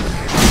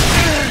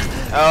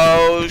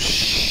 Oh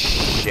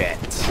shit.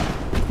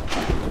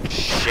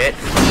 Shit.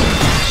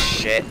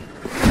 Shit.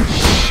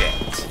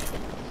 Shit.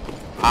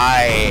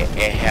 I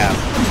am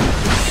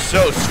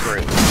so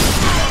screwed.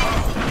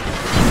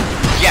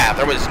 Yeah,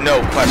 there was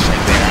no questioning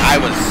there. I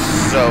was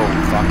so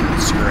fucking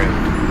screwed.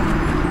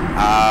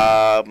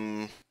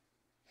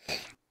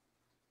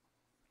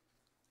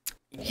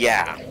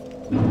 Yeah.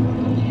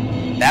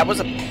 That was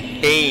a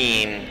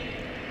pain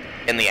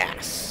in the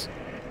ass.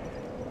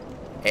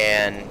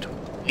 And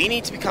we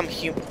need to become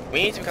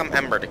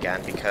embered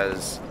again,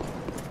 because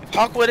if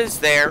Hawkwood is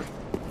there,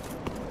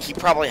 he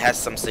probably has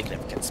some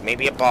significance.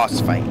 Maybe a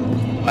boss fight.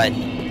 But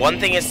one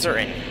thing is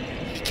certain,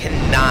 he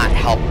cannot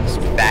help us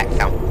back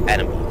out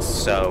enemies.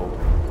 So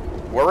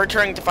we're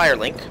returning to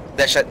Firelink.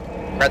 That should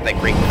read that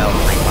great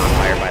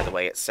bonfire, by the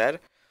way, it said.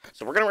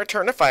 So we're gonna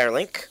return to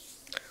Firelink.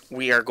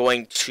 We are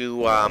going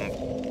to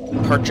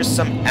purchase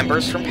some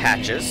embers from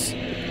Patches.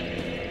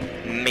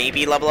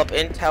 Maybe level up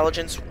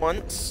intelligence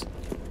once,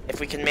 if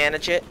we can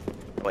manage it.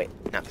 Oh, wait,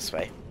 not this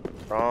way.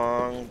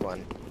 Wrong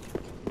one.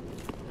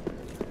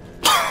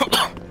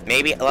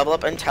 Maybe level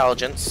up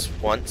intelligence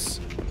once.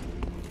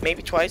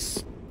 Maybe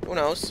twice. Who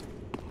knows?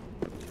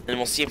 And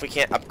we'll see if we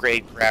can't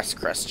upgrade Grass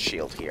Crest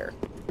Shield here.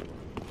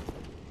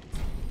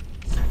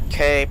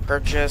 Okay,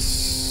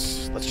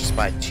 purchase. Let's just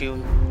buy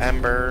 2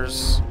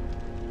 embers.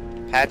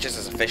 Patches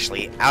is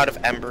officially out of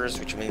embers,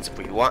 which means if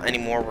we want any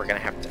more, we're going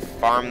to have to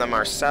farm them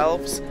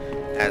ourselves,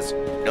 as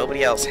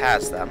nobody else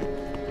has them.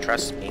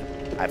 Trust me,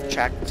 I've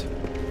checked.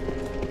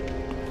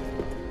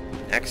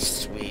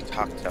 Next, we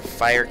talk to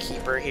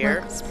Firekeeper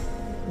here.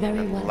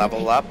 Very well.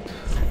 Level up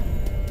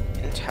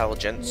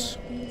intelligence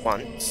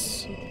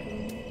once.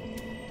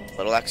 A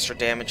little extra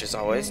damage is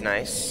always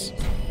nice.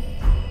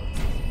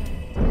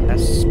 That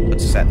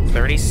puts us at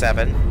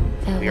 37.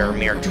 We are a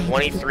mere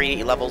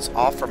 23 levels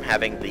off from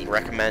having the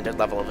recommended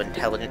level of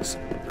intelligence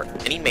for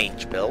any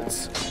mage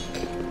builds.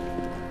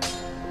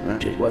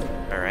 What?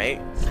 Alright.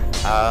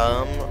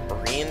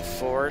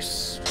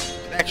 Reinforce.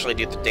 We can actually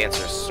do the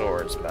Dancer's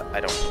Swords, but I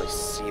don't really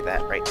see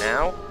that right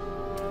now.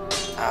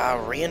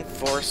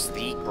 Reinforce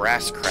the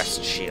Grass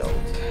Crest Shield.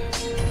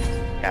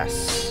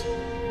 Yes.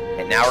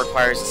 It now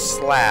requires a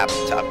slab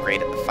to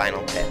upgrade at the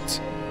final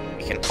bit.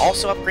 We can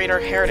also upgrade our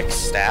Heretic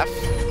Staff.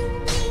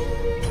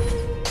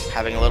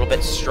 Having a little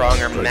bit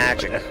stronger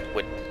magic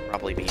would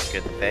probably be a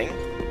good thing.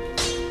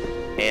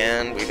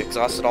 And we've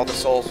exhausted all the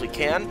souls we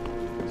can.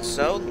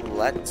 So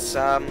let's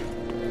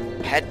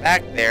head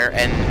back there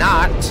and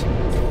not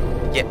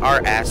get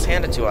our ass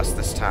handed to us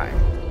this time.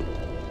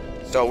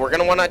 So we're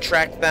going to want to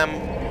attract them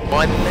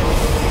one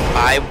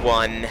by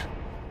one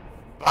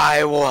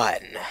by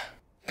one.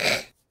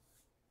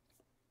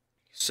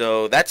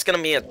 So that's going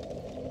to be a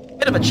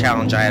bit of a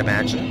challenge, I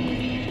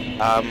imagine.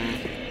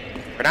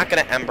 We're not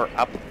going to ember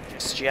up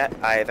just yet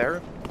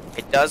either.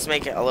 It does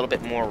make it a little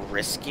bit more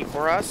risky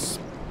for us,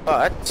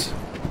 but...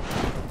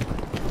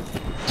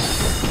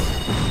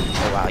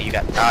 Oh wow, you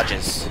got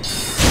dodges.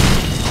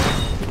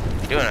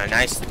 You're doing a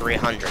nice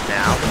 300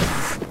 now.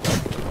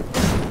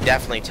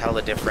 Definitely tell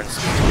the difference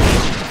between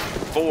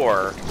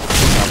before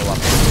level up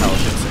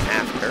intelligence and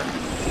after.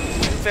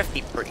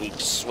 250 per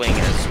each swing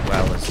as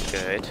well is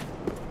good.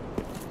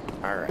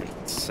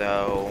 Alright,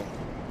 so...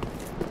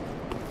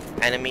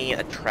 Enemy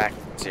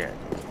attraction.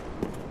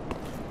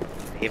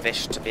 We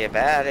wish to be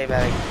very,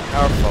 very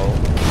careful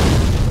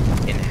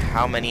in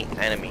how many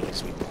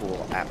enemies we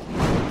pull at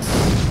once.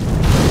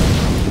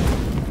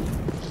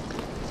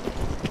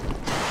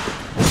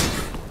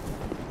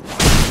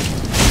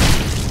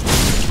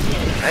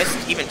 Nice,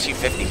 even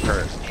 250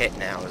 per hit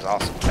now is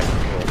also quite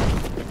cool.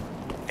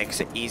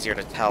 Makes it easier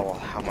to tell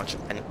how much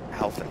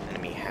health an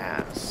enemy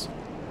has.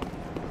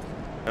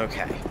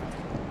 Okay.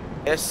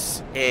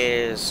 This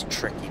is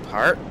tricky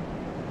part.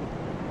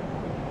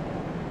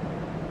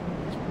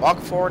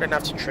 Walk forward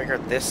enough to trigger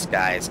this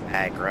guy's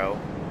aggro,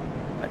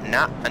 but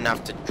not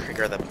enough to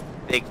trigger the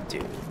big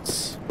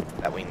dudes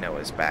that we know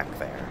is back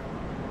there.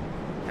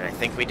 And I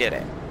think we did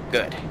it.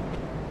 Good.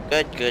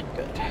 Good, good,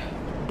 good.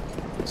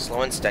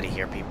 Slow and steady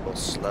here, people.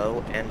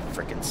 Slow and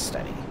frickin'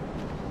 steady.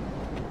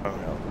 Oh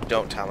no,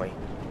 don't tell me.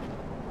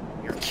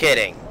 You're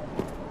kidding.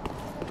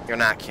 You're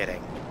not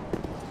kidding.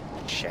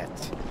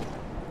 Shit.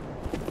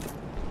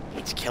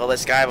 Need to kill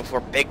this guy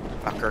before Big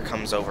Fucker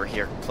comes over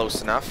here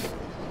close enough.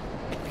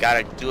 We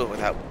gotta do it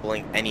without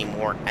pulling any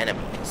more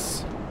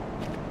enemies.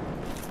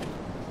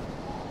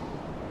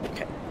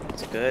 Okay,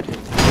 that's good.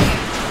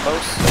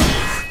 Close.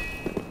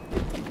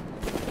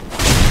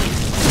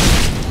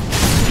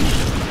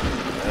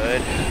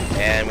 Good.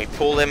 And we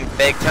pulled him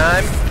big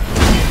time.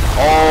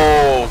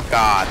 Oh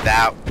god,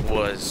 that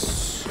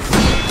was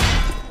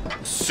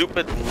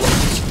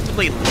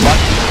stupidly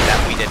lucky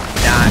that we did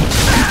not.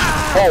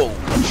 Holy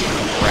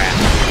crap.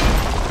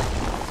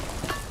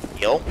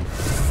 Heal.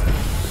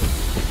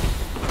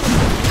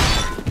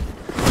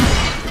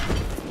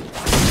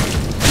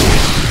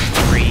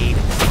 3,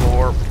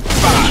 4,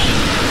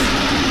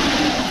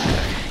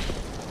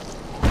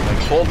 5. We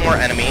pulled more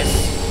enemies,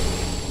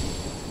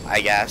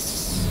 I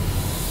guess.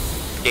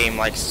 The game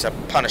likes to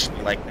punish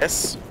me like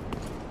this.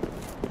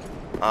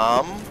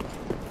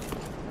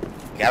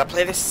 Gotta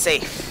play this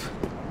safe.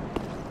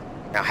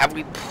 Now, have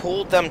we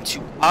pulled them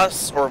to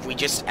us, or have we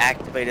just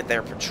activated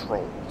their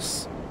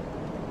patrols?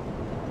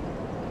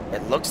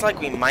 It looks like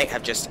we might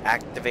have just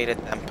activated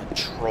them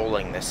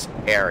patrolling this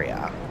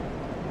area.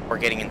 Or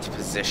getting into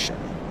position.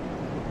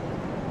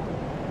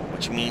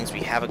 Which means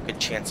we have a good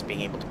chance of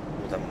being able to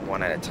pull them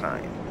one at a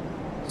time.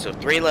 So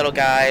 3 little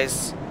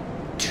guys,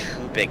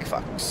 2 big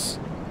fucks.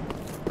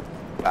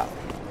 Well.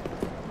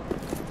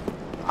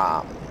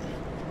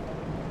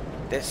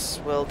 This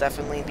will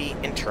definitely be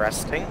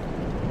interesting.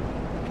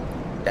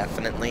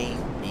 Definitely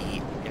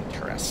be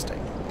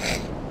interesting.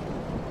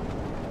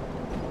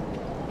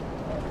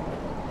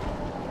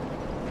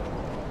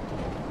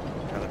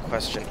 Now the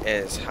question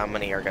is, how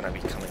many are going to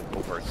be coming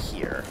over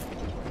here?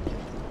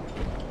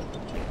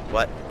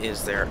 What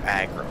is their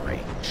aggro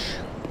range?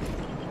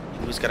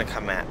 Who's going to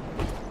come at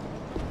me?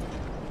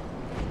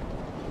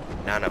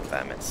 None of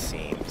them, it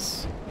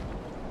seems.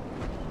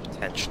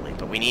 Potentially,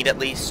 but we need at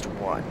least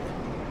one.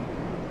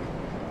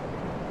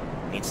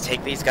 We need to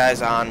take these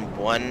guys on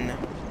one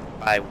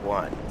by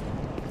one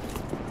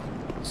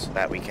so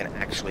that we can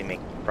actually make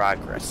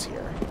progress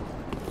here.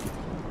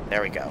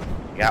 There we go.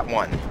 We got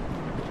one.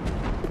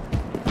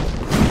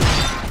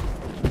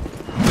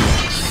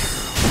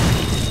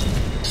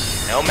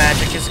 No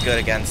magic is good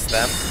against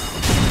them.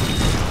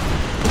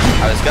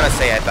 I was gonna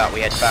say I thought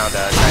we had found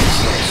a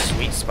nice little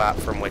sweet spot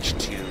from which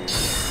to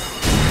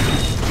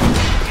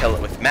kill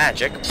it with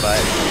magic,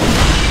 but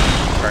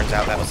turns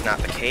out that was not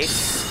the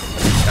case.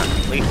 At least not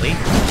completely.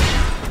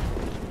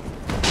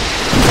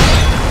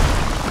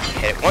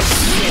 Hit it once,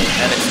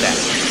 and it's dead.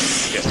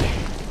 Good.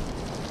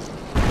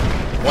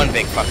 1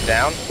 big fuck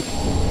down,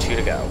 2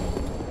 to go.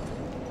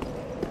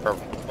 Or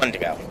 1 to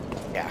go.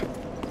 Yeah.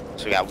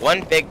 So we got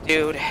 1 big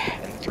dude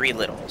and 3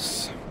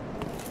 littles.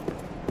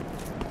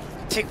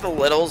 Take the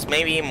littles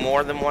maybe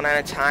more than 1 at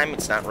a time.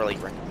 It's not really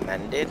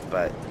recommended,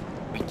 but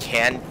we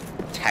can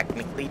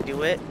technically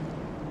do it.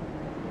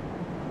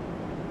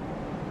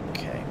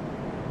 Okay.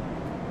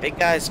 Big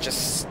guy's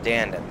just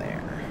standing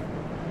there.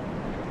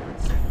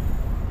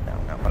 No,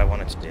 not what I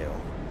wanted to do.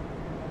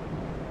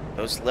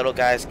 Those little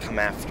guys come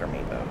after me,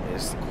 though,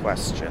 is the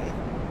question.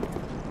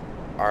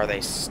 Are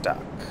they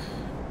stuck?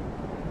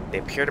 They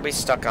appear to be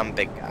stuck on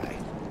big guy.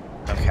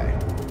 Okay.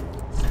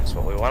 So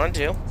what we want to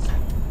do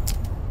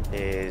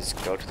is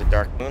go to the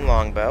Dark Moon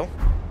Longbow.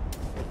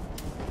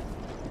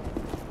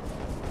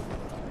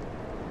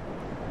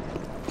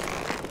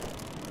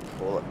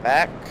 Pull it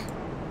back.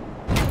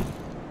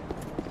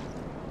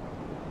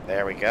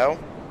 There we go.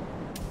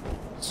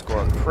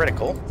 Score a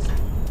critical.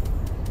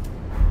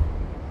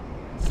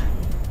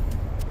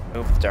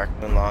 Move the Dark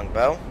Moon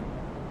Longbow.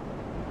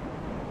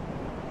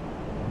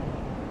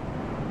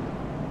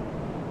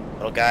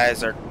 Little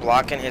guys are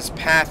blocking his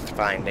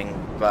pathfinding,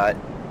 but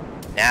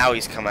now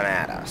he's coming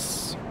at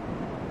us.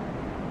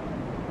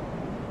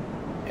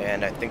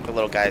 And I think the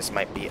little guys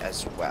might be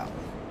as well.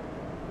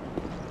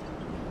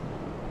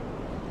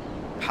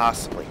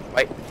 Possibly.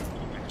 Wait.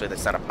 Actually,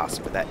 that's not a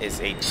possible. That is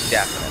a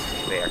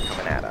definite. They are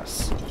coming at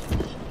us.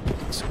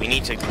 So we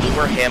need to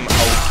lure him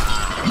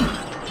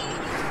out.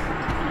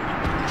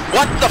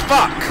 What the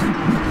fuck?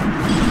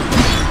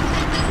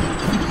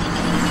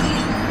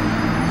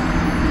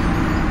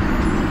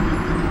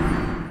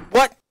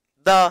 What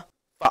the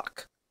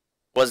fuck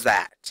was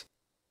that?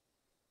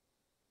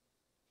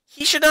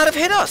 He should not have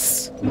hit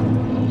us.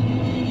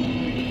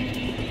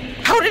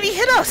 How did he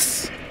hit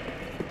us?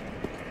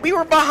 We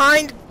were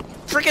behind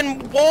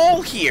freaking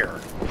wall here.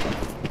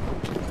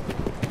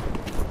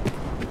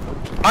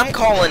 I'm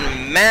calling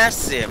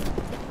massive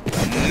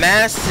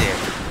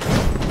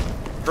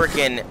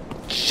freaking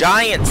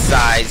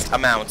giant-sized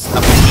amounts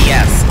of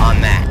PS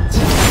on that.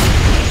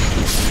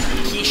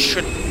 He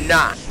should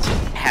not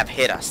have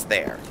hit us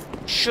there.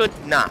 Should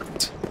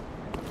not.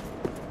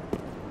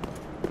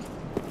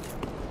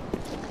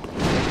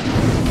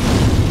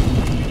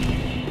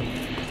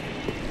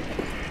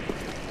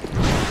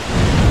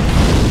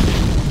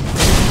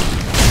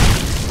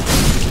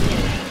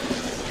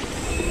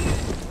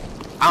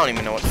 I don't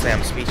even know what to say.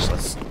 I'm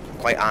speechless.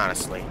 Quite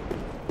honestly.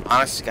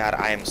 Honest to God,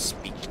 I am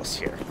speechless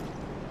here.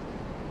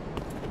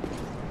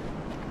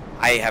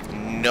 I have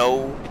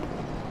no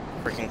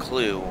freaking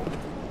clue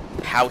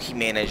how he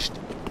managed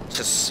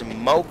to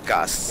smoke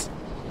us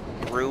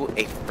through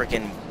a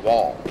freaking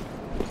wall.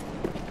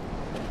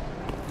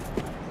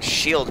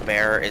 Shield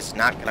Bearer is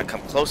not going to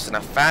come close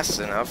enough fast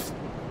enough,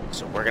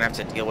 so we're going to have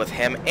to deal with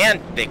him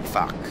and Big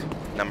Fuck.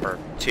 Number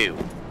 2.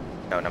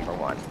 No, number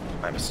 1.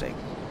 My mistake.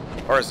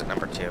 Or is it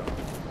number 2?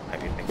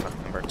 Might be Big Fuck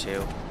number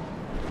 2.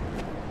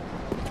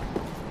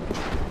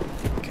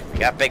 Okay, we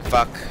got Big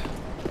Fuck.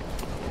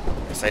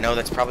 Yes, I know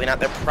that's probably not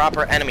their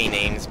proper enemy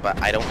names,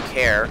 but I don't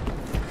care.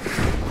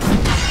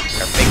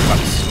 They're Big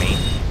Fucks to me.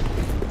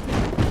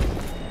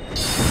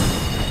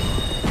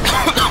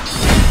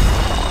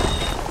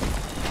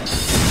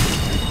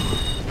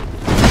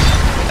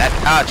 That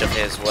dodge of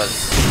his was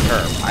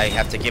superb. I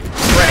have to give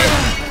credit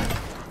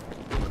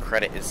where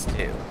credit is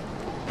due.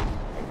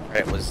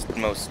 Credit was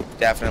most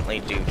definitely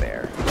due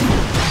there.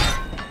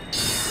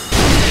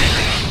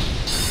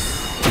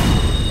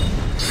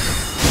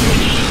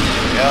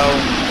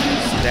 Go.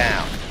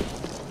 Down.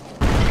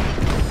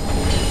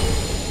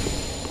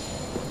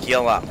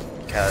 heal up,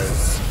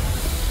 because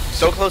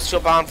so close to a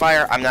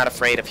bonfire, I'm not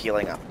afraid of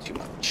healing up too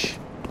much.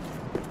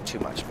 Too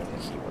much being the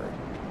keyword.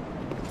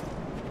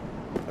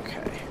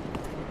 Okay.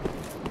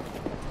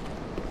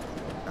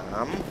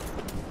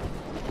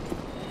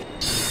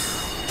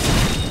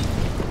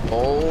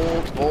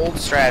 Bold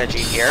strategy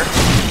here.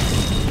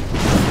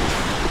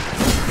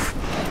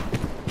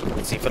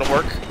 Let's see if it'll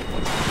work.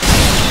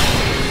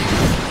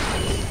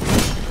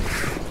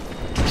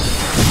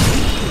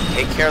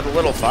 Take care of the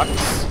little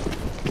fucks.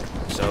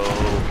 So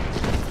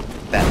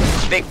that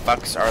big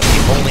fucks are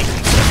the only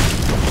concern.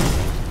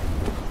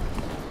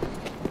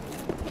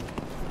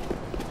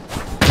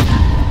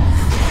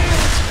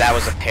 That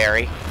was a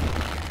parry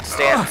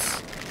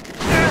stance.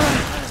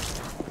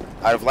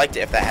 I'd have liked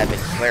it if that had been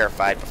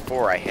clarified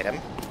before I hit him.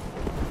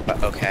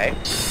 But okay.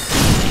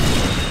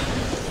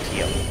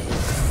 Heal.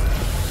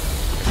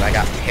 Because I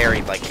got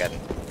parried like a...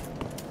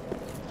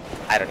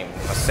 I don't even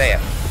want to say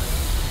it.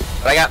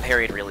 But I got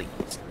parried really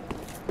easy.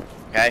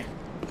 Okay?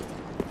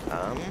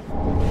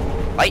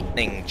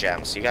 Lightning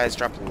gems. So you guys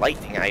drop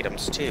lightning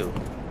items too.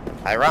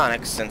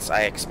 Ironic, since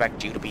I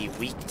expect you to be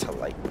weak to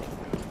lightning.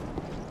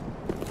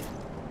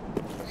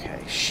 Okay,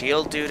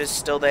 shield dude is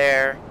still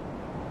there.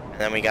 And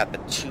then we got the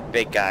two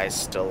big guys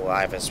still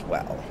alive as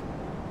well.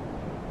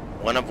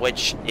 One of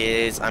which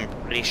is, I'm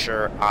pretty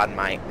sure, on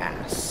my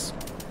ass.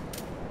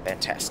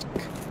 Fantastic.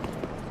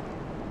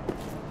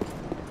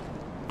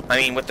 I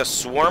mean, with the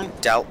swarm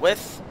dealt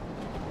with,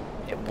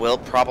 it will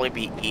probably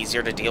be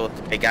easier to deal with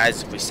the big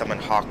guys if we summon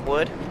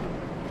Hawkwood.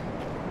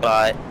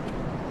 But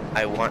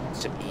I want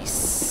to be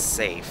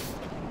safe.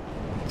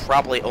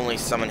 Probably only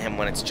summon him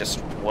when it's just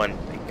one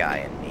big guy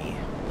and me.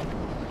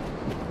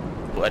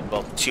 Well,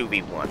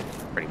 2v1,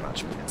 pretty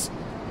much. Because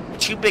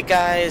two big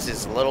guys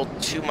is a little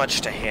too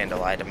much to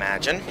handle, I'd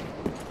imagine.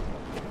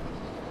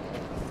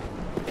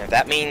 If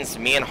that means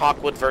me and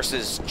Hawkwood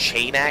versus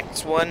Chain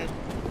Axe 1,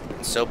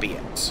 so be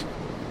it.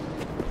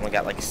 Only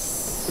got like, I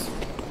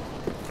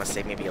must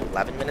say maybe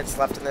 11 minutes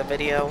left in the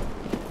video.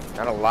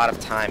 Not a lot of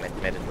time,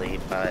 admittedly,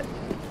 but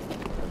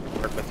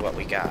work with what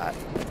we got.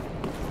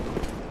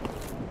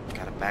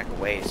 Gotta back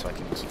away so I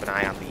can keep an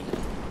eye on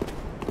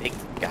the big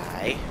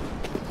guy.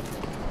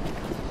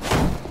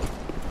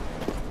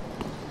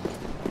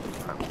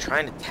 I'm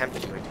trying to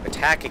tempt you into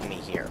attacking me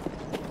here.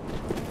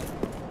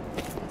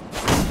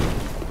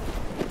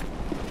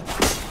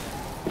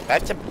 Do I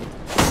have to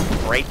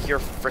break your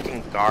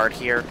freaking guard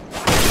here?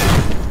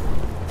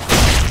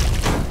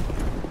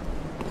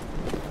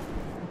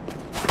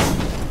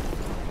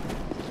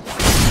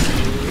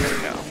 There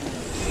we go.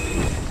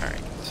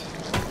 Alright.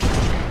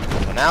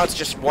 So now it's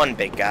just one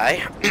big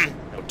guy.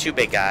 No, two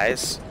big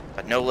guys,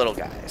 but no little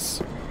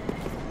guys.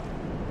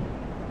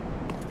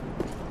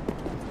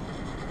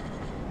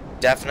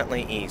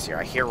 Definitely easier.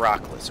 I hear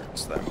rock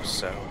lizards, though,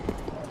 so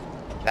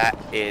that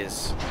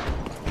is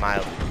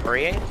mildly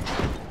worrying.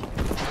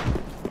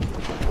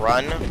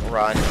 Run,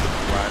 run,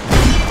 run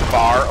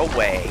far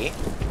away.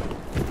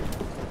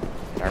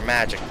 Get our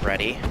magic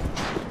ready.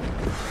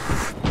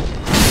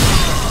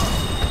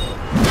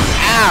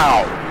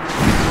 Ow!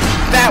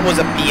 That was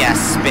a BS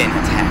spin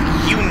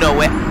attack. You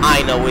know it,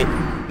 I know it,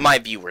 my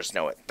viewers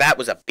know it. That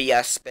was a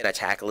BS spin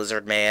attack,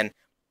 Lizardman.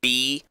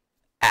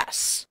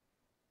 BS.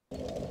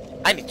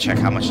 I need to check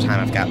how much time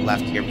I've got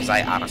left here, because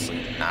I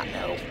honestly do not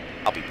know.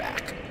 I'll be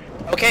back.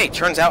 Okay,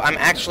 turns out I'm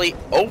actually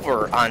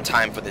over on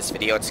time for this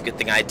video. It's a good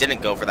thing I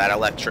didn't go for that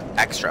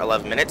extra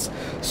 11 minutes.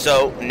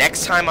 So,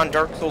 next time on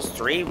Dark Souls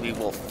 3, we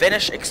will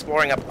finish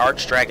exploring up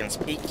Archdragon's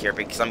Peak here,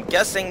 because I'm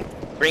guessing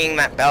bringing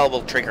that bell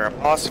will trigger a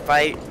boss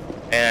fight,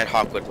 and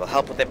Hawkwood will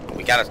help with it, but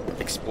we gotta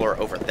explore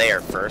over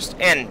there first,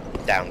 and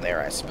down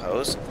there, I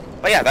suppose.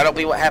 But yeah, that'll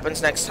be what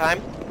happens next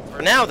time.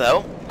 For now,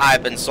 though,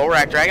 I've been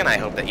Archdragon. I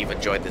hope that you've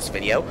enjoyed this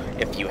video.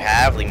 If you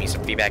have, leave me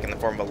some feedback in the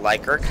form of a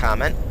like or a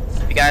comment.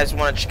 If you guys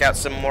want to check out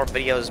some more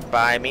videos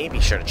by me, be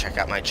sure to check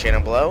out my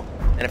channel below.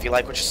 And if you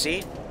like what you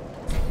see,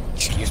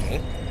 excuse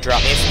me,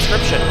 drop me a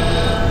subscription.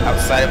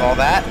 Outside of all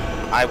that,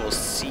 I will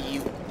see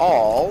you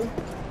all.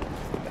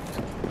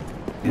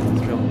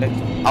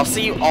 I'll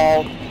see you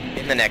all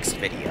in the next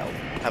video.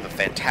 Have a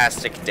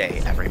fantastic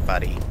day,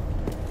 everybody.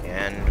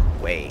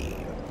 And wave.